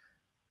 So,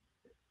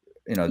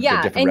 the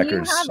different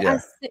records.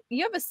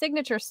 You have a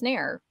signature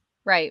snare,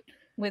 right?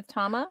 With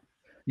Tama?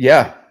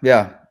 Yeah.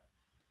 Yeah.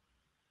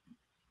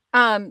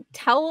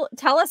 Tell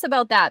us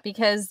about that,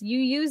 because you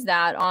use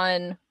that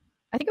on,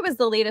 I think it was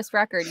the latest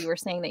record. You were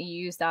saying that you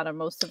used that on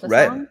most of the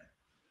songs.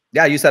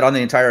 Yeah, I use that on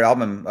the entire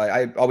album.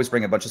 I always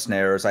bring a bunch of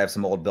snares. I have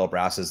some old Bill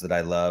brasses that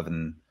I love,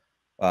 and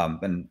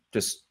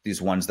just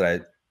these ones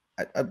that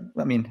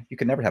I mean, you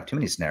can never have too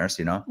many snares,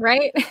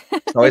 Right.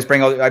 So I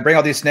bring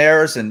all these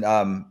snares, and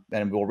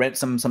we'll rent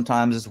some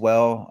sometimes as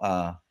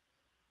well.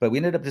 But we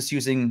ended up just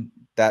using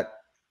that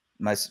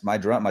my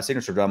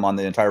signature drum on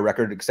the entire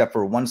record, except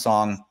for one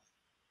song,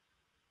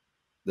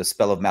 The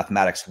Spell of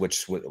Mathematics,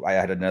 which I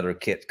had another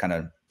kit kind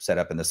of set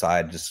up in the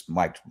side, just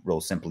mic'd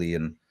real simply,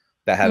 and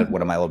that had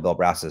one of my old bell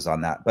brasses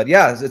on that. But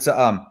yeah, it's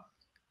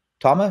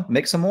Tama,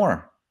 make some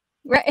more.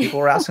 Right. People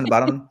were asking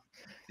about them.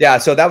 Yeah,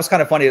 so that was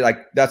kind of funny.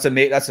 Like that's an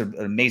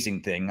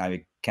amazing thing.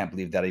 I can't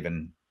believe that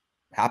even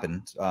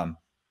happened.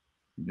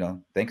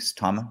 Thanks,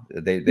 Tama.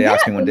 They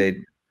asked me one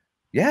day.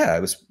 Yeah, it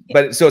was.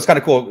 But so it's kind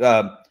of cool.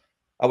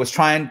 I was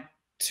trying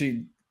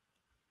to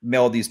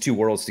meld these two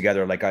worlds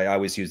together. Like I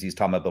always use these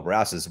Tama bell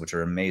brasses, which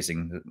are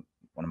amazing.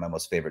 One of my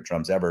most favorite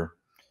drums ever.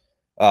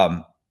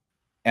 And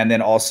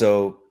then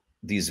also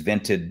these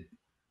vented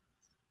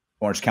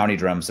Orange County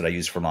drums that I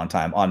used for a long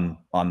time on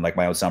like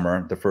my own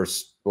summer. The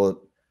first,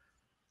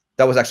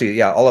 that was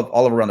actually, all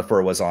of Around the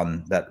Fur was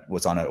on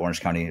an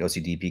Orange County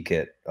OCDP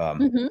kit.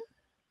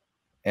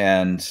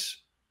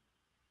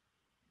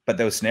 But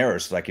those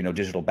snares, like,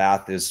 Digital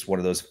Bath is one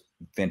of those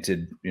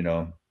vented,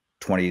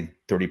 20,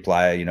 30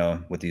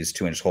 ply, with these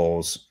 2-inch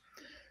holes.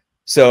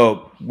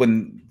 So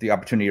when the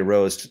opportunity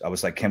arose, I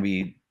was like, can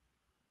we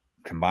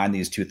combine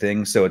these two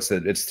things? So it's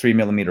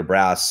 3mm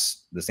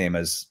brass, the same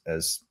as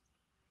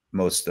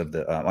most of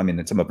the,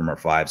 some of them are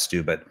 5s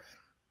too, but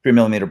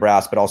 3mm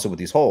brass, but also with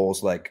these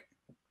holes, like,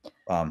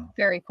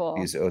 very cool.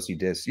 These OC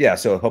discs. Yeah.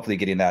 So hopefully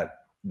getting that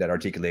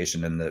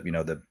articulation and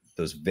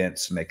those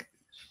vents make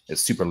it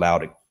super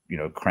loud,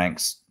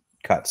 cranks,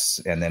 cuts.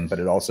 And then, but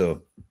it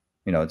also,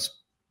 it's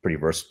pretty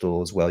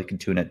versatile as well. You can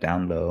tune it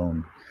down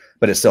low,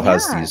 but it still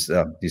has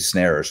these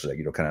snares, like,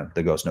 kind of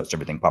the ghost notes,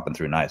 everything popping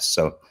through nice.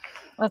 So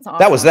that's awesome.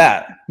 That was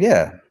that.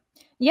 Yeah.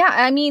 Yeah,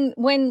 I mean,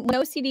 when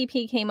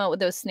OCDP came out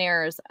with those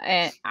snares,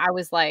 I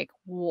was like,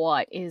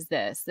 "What is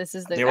this? This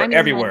is the." They were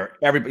everywhere.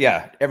 Everybody.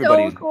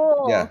 So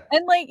cool. Yeah.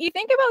 And like, you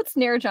think about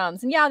snare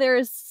drums, and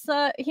there's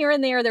here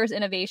and there's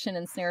innovation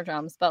in snare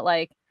drums, but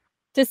like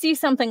to see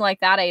something like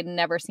that, I had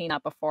never seen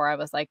that before. I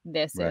was like,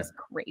 "This is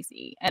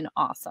crazy and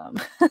awesome."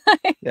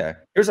 Yeah,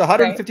 here's a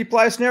 150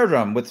 ply snare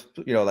drum with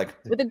with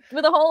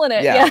a hole in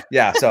it.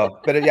 Yeah. So,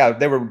 but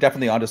they were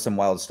definitely onto some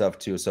wild stuff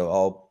too. So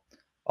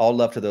all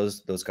love to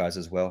those guys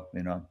as well,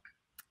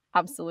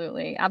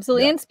 Absolutely. Yeah.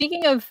 And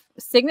speaking of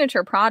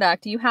signature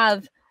product, you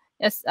have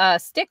a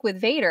stick with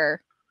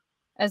Vader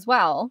as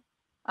well.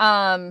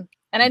 And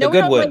I don't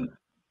know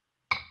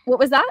what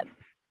was that?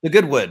 The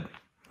Goodwood.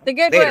 The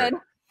Goodwood.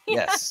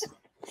 Yes.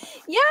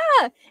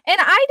 Yeah. And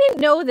I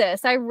didn't know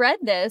this. I read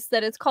this,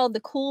 that it's called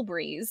the Cool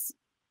Breeze,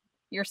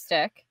 your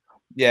stick.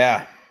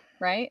 Yeah.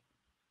 Right.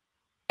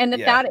 And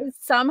that is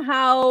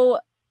somehow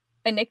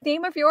a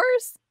nickname of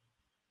yours?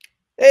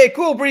 Hey,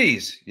 Cool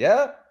Breeze.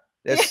 Yeah.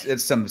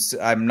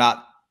 I'm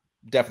not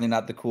definitely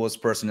not the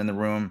coolest person in the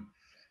room,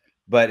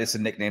 but it's a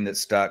nickname that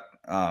stuck.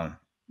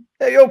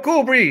 Hey, yo,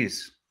 Cool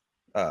Breeze.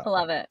 I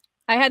love it.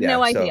 I had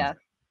no idea.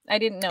 I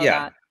didn't know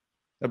that.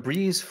 A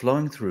breeze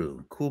flowing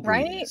through, cool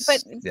breeze. Right?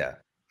 But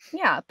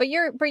yeah, but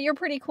you're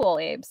pretty cool,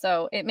 Abe.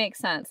 So it makes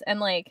sense. And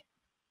like,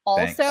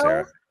 also, thanks,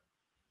 Sarah.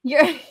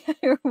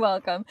 You're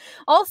welcome.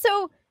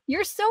 Also,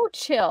 you're so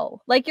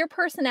chill. Like, your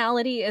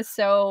personality is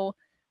so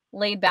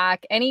laid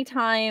back.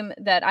 Anytime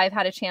that I've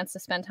had a chance to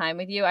spend time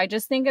with you, I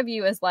just think of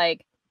you as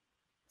like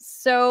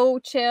so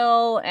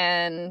chill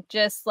and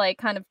just like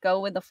kind of go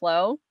with the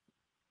flow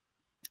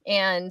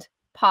and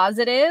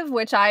positive,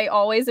 which I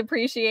always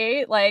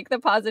appreciate, like the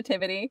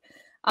positivity.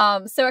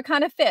 So it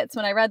kind of fits.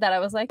 When I read that, I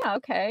was like, oh,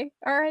 okay,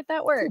 all right,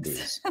 that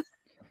works.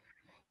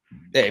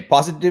 Hey,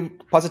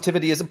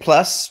 positivity is a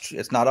plus.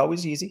 It's not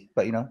always easy,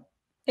 but you know,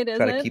 it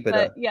isn't. Try to keep it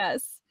up.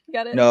 Yes,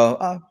 got it.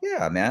 No,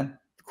 yeah, man,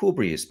 Cool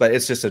Breeze. But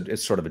it's just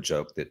it's sort of a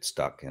joke that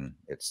stuck, and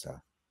it's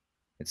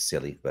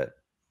silly, but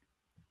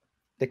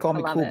they call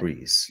me Cool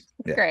Breeze.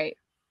 It's great.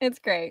 It's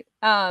great.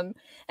 And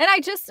I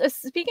just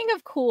speaking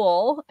of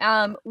cool,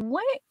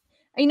 what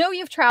I know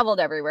you've traveled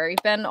everywhere.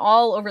 You've been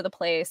all over the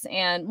place,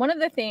 and one of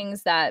the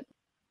things that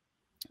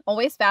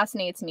always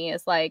fascinates me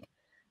is like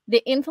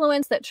the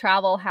influence that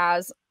travel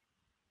has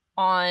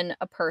on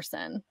a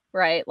person,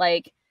 right?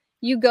 Like,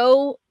 you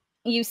go,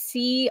 you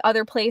see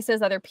other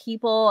places, other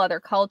people,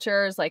 other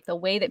cultures, like the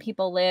way that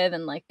people live,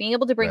 and like being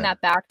able to bring that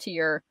back to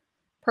your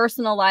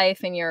personal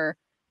life and your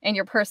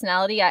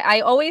personality. I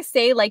always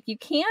say, like, you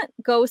can't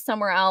go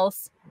somewhere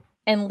else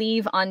and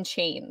leave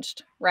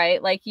unchanged,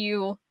 right? Like,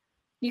 you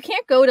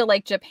can't go to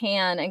like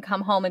Japan and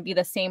come home and be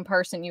the same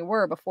person you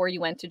were before you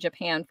went to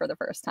Japan for the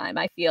first time,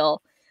 I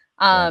feel.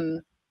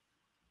 And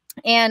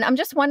I'm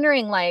just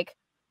wondering, like,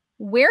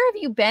 where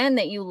have you been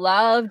that you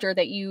loved, or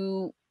that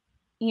you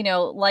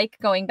know, like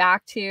going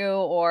back to,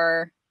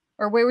 or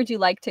where would you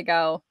like to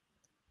go?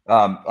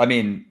 I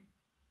mean,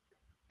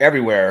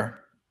 everywhere.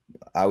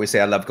 I always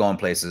say I love going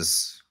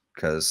places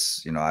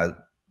because, you know,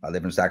 I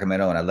live in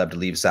Sacramento and I love to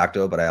leave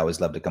Sacto, but I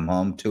always love to come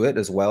home to it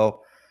as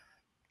well.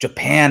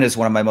 Japan is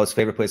one of my most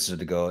favorite places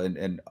to go.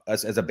 And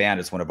as a band,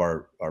 it's one of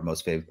our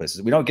most favorite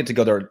places. We don't get to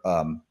go there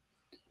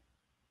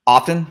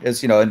often,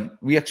 as you know, and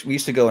we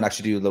used to go and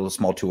actually do little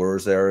small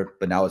tours there,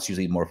 but now it's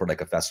usually more for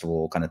like a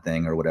festival kind of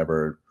thing or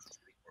whatever.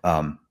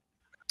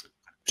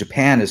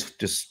 Japan is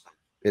just,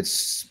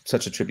 it's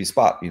such a trippy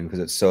spot, you know, because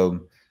it's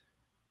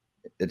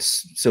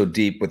so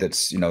deep with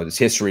its, you know, its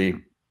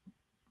history,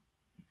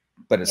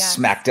 but it's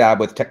smack dab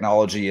with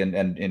technology,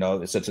 and you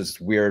know, it's such this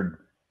weird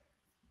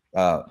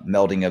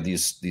melding of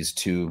these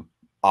two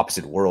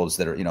opposite worlds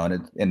that are, you know,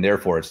 and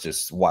therefore it's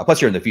just wild.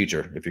 Plus, you're in the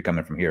future if you're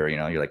coming from here, you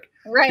know, you're like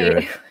you're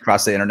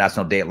across the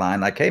international date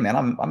line, like, hey man,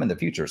 I'm in the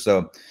future.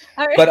 So,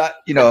 but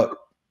you know,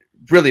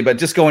 really, but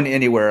just going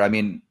anywhere. I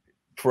mean,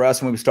 for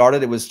us when we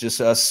started, it was just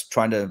us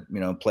trying to, you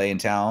know, play in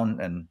town,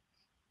 and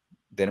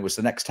then it was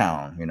the next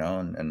town, you know,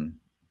 and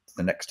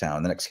the next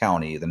town, the next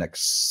county, the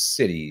next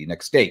city,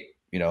 next state,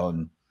 you know,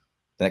 and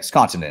the next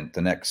continent,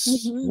 the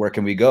next where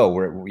can we go?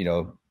 Where, you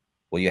know,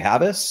 will you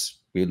have us?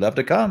 We'd love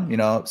to come, you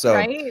know. So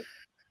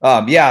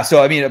yeah,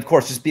 so I mean, of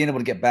course, just being able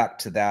to get back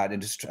to that,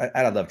 and just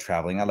I love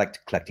traveling. I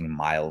like collecting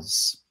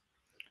miles.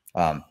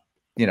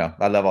 You know,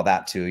 I love all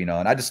that too, you know,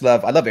 and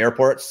I love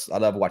airports. I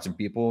love watching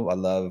people. I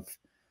love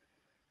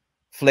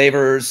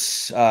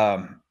flavors.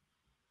 I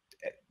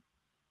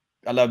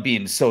love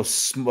being so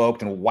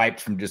smoked and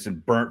wiped from just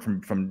and burnt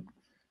from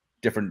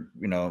different,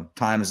 you know,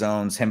 time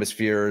zones,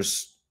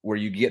 hemispheres, where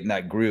you get in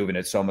that groove, and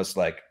it's almost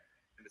like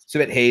it's a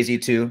bit hazy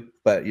too,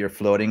 but you're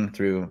floating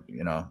through,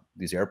 you know,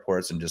 these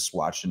airports and just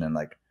watching, and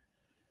like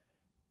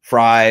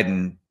fried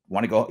and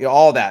want to go, you know,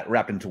 all that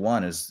wrapped into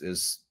one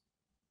is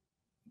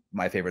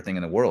my favorite thing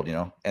in the world, you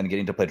know, and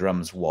getting to play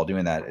drums while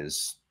doing that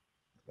is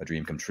a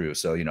dream come true.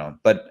 So, you know,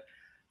 but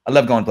I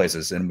love going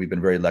places, and we've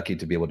been very lucky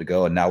to be able to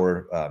go. And now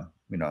we're,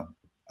 you know,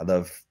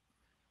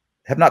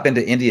 have not been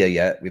to India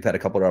yet. We've had a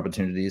couple of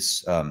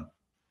opportunities.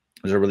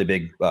 There's a really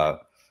big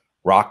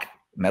rock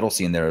metal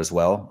scene there as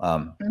well.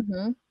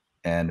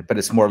 But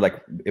it's more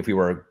like if we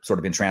were sort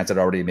of in transit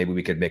already, maybe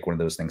we could make one of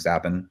those things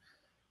happen.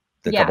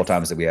 The couple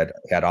times that we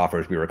had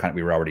offers, we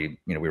were already,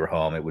 you know, we were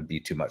home. It would be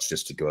too much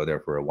just to go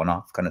there for a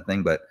one-off kind of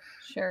thing. But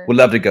we'd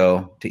love to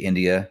go to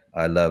India.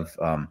 I love,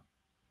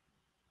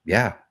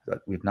 yeah,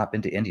 we've not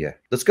been to India.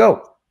 Let's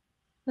go.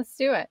 Let's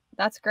do it.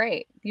 That's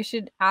great. You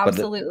should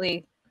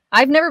absolutely.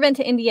 I've never been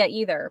to India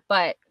either,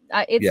 but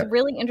it's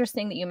really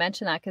interesting that you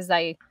mentioned that, because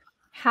I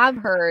have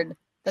heard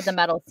that the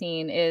metal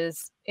scene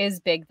is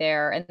big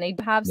there, and they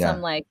have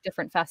some like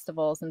different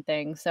festivals and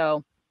things.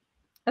 So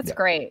that's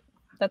great.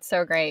 That's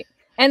so great.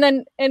 And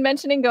then in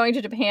mentioning going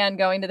to Japan,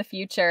 going to the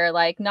future,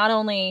 like, not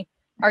only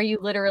are you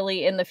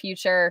literally in the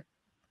future,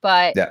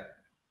 but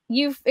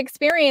you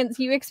experience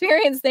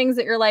things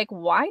that you're like,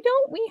 why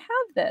don't we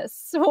have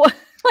this?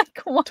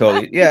 Like, why?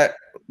 Totally. Yeah.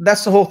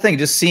 That's the whole thing.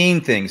 Just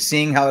seeing things,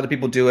 seeing how other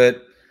people do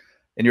it.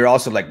 And you're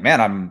also like,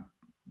 man, I'm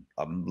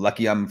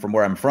lucky I'm from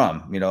where I'm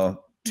from, you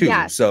know, too.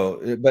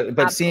 So,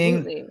 but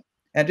seeing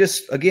And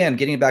just, again,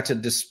 getting back to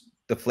just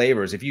the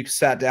flavors, if you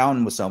sat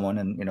down with someone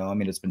and, you know, I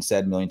mean, it's been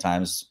said a million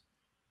times,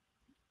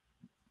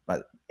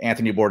 but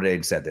Anthony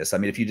Bourdain said this. I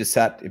mean, if you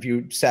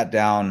sat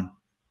down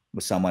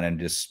with someone and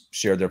just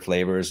shared their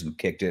flavors and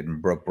kicked it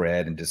and broke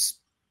bread and just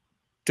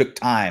took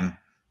time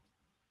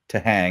to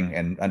hang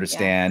and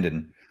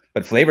understand,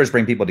 but flavors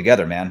bring people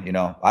together, man. You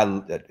know,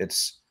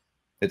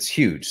 it's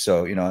huge.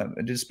 So, you know,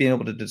 just being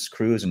able to just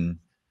cruise and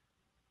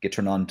get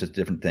turned on to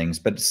different things,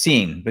 but just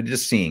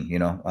seeing, you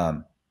know.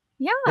 And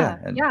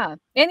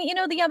you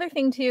know, the other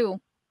thing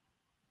too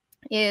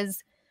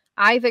is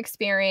I've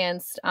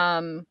experienced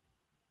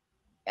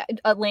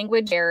a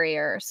language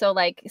barrier. So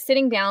like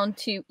sitting down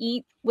to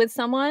eat with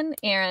someone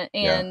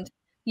and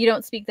you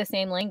don't speak the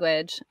same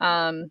language.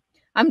 I'm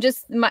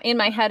just in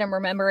my head, I'm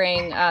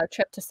remembering a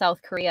trip to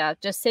South Korea,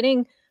 just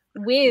sitting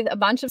with a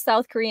bunch of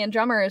South Korean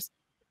drummers.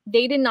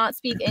 They did not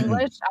speak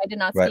English. I did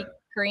not speak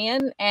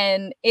Korean.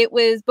 And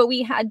but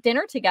we had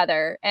dinner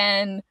together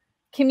and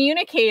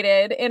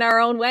communicated in our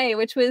own way,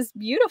 which was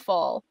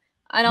beautiful.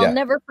 And I'll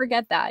never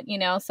forget that, you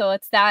know? So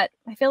it's that,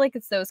 I feel like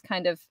it's those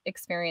kind of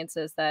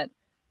experiences that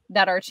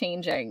are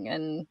changing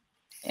and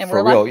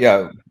for real.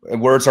 Yeah.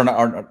 Words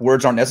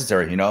aren't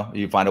necessary. You know,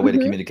 you find a way to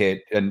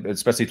communicate, and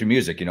especially through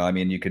music, you know, I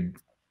mean, you could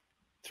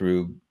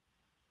through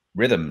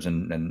rhythms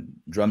and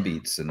drum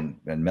beats and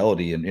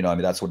melody. And, you know, I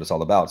mean, that's what it's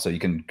all about. So you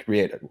can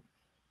create,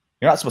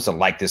 you're not supposed to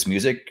like this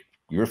music.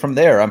 You're from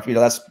there. You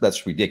know,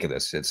 that's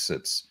ridiculous.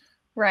 It's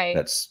right.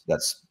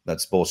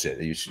 That's bullshit.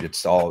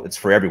 It's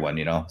for everyone,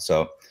 you know?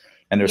 So,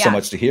 and there's so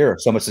much to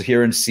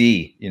hear and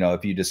see, you know,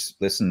 if you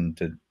just listen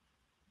to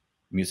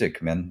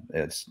music, man,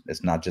 it's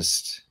not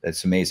just,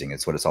 it's amazing.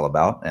 It's what it's all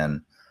about.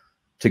 And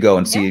to go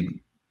and see,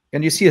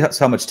 and you see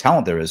how much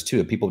talent there is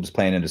too. People just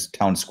playing in this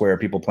town square,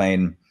 people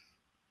playing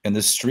in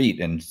the street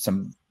in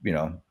some, you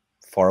know,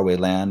 faraway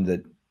land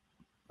that,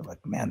 like,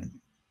 man,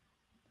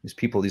 these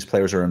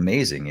players are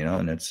amazing, you know,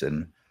 and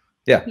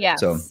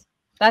so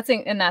that's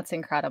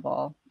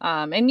incredible.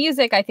 And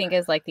music, I think,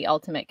 is like the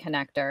ultimate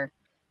connector.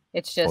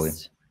 It's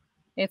just,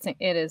 it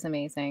is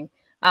amazing.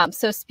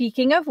 So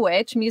speaking of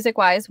which, music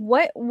wise,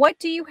 what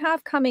do you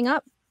have coming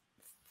up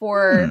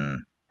for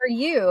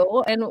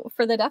you and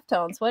for the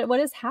Deftones? What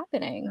is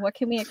happening? What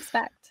can we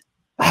expect?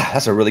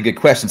 That's a really good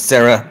question,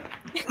 Sarah.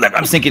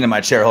 I'm sinking in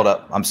my chair. Hold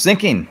up. I'm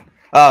sinking.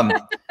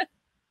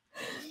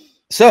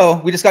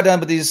 So we just got done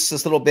with this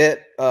little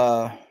bit,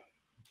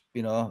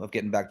 you know, of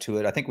getting back to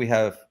it. I think we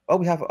have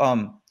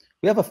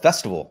a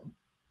festival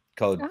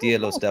called Dia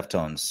Los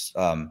Deftones.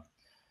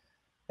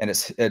 And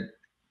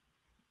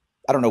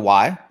I don't know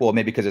why. Well,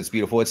 maybe because it's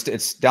beautiful.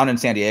 It's down in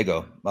San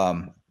Diego.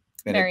 And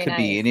it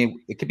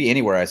could be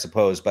anywhere, I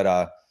suppose.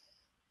 But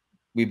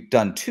we've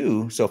done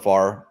 2 so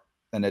far,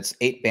 and it's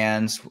 8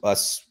 bands,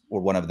 us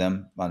or one of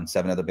them, on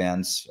 7 other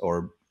bands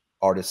or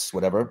artists,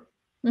 whatever.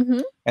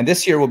 And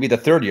this year will be the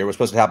 3rd year. It was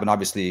supposed to happen,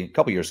 obviously, a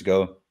couple years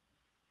ago,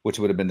 which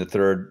would have been the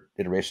 3rd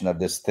iteration of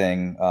this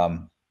thing.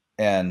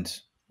 And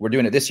we're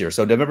doing it this year.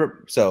 So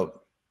November.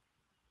 So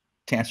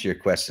to answer your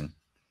question,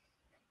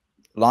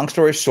 long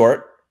story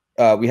short,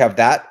 we have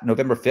that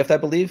November 5th, I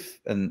believe,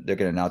 and they're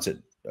going to announce it,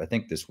 I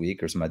think, this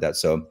week or something like that.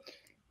 So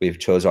we've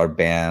chose our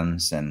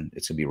bands, and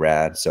it's going to be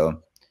rad.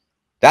 So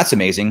that's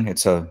amazing.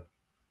 It's our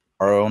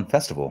own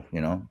festival, you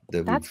know.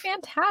 That's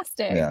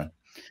fantastic. Yeah.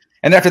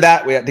 And after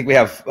that, I think we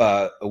have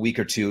a week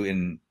or 2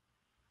 in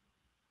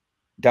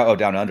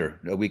down under,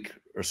 a week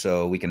or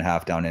so, a week and a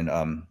half down in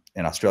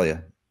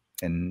Australia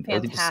in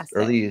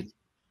early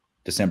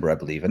December, I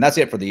believe. And that's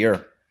it for the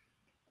year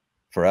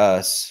for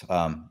us.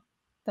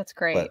 That's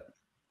great. But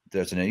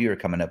there's a new year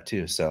coming up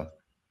too. So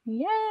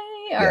yay.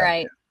 All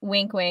right.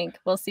 Wink, wink.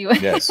 We'll see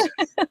what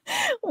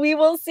we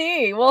will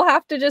see. We'll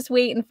have to just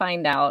wait and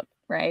find out.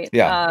 Right.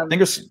 Yeah.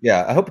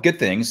 I hope good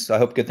things. I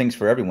hope good things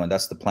for everyone.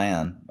 That's the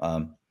plan.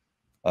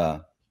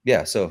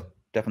 So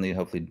definitely,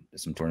 hopefully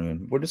some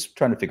touring. We're just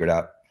trying to figure it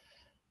out.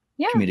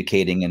 Yeah.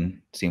 Communicating and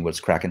seeing what's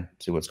cracking,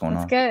 see what's going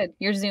on. That's good.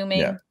 You're Zoom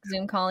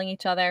calling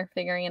each other,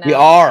 figuring it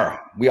out.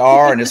 We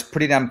are. And it's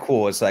pretty damn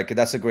cool. It's like,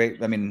 that's a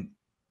great, I mean,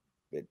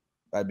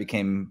 I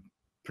became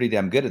pretty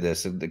damn good at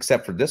this,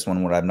 except for this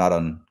one where I'm not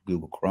on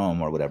Google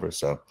Chrome or whatever.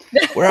 So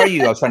where are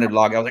you? I was trying to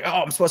log. I was like,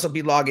 oh, I'm supposed to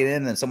be logging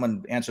in. And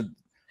someone answered,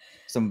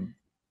 some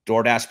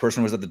DoorDash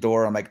person was at the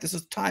door. I'm like, this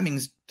is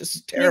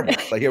terrible.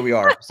 But here we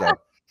are. So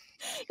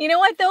you know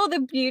what though? The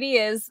beauty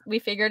is we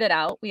figured it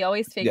out. We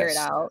always figure it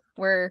out.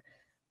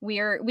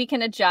 We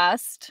can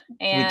adjust,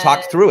 and we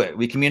talked through it.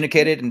 We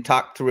communicated and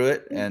talked through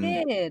it.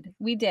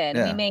 We did.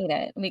 Yeah. We made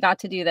it. We got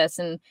to do this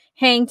and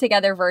hang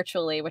together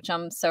virtually, which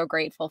I'm so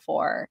grateful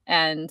for.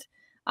 And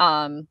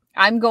I'm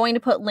going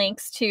to put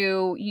links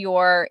to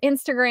your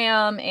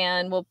Instagram,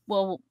 and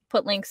we'll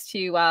put links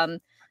to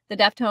the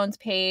Deftones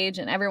page,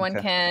 and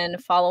everyone can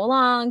follow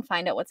along,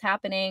 find out what's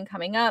happening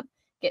coming up,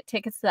 get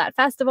tickets to that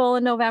festival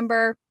in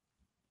November,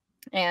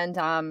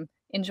 and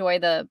enjoy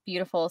the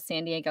beautiful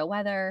San Diego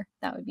weather.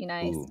 That would be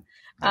nice. Ooh,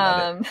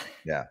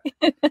 yeah.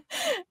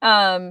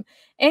 And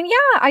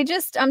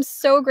I'm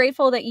so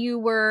grateful that you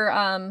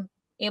were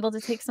able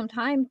to take some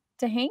time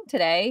to hang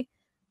today.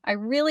 I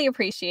really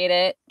appreciate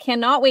it.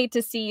 Cannot wait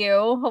to see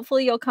you.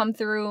 Hopefully you'll come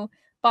through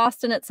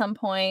Boston at some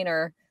point,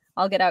 or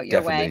I'll get out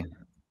your way.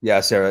 Yeah,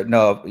 Sarah.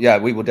 No, yeah,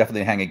 we will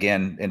definitely hang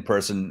again in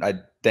person. I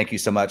thank you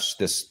so much.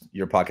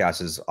 Your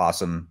podcast is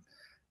awesome.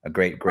 A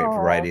great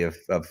variety of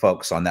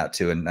folks on that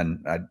too.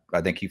 And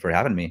I thank you for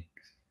having me.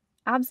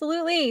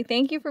 Absolutely.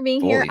 Thank you for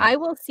being here. I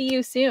will see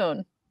you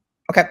soon.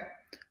 Okay.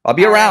 I'll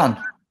be around.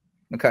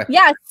 Okay.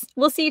 Yes.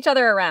 We'll see each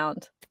other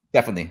around.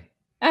 Definitely.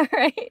 All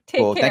right.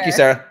 Take care. Thank you,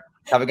 Sarah.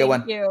 Have a good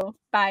one. Thank you.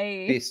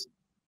 Bye. Peace.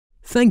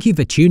 Thank you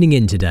for tuning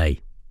in today.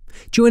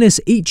 Join us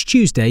each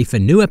Tuesday for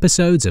new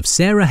episodes of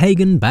Sarah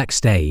Hagan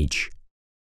Backstage.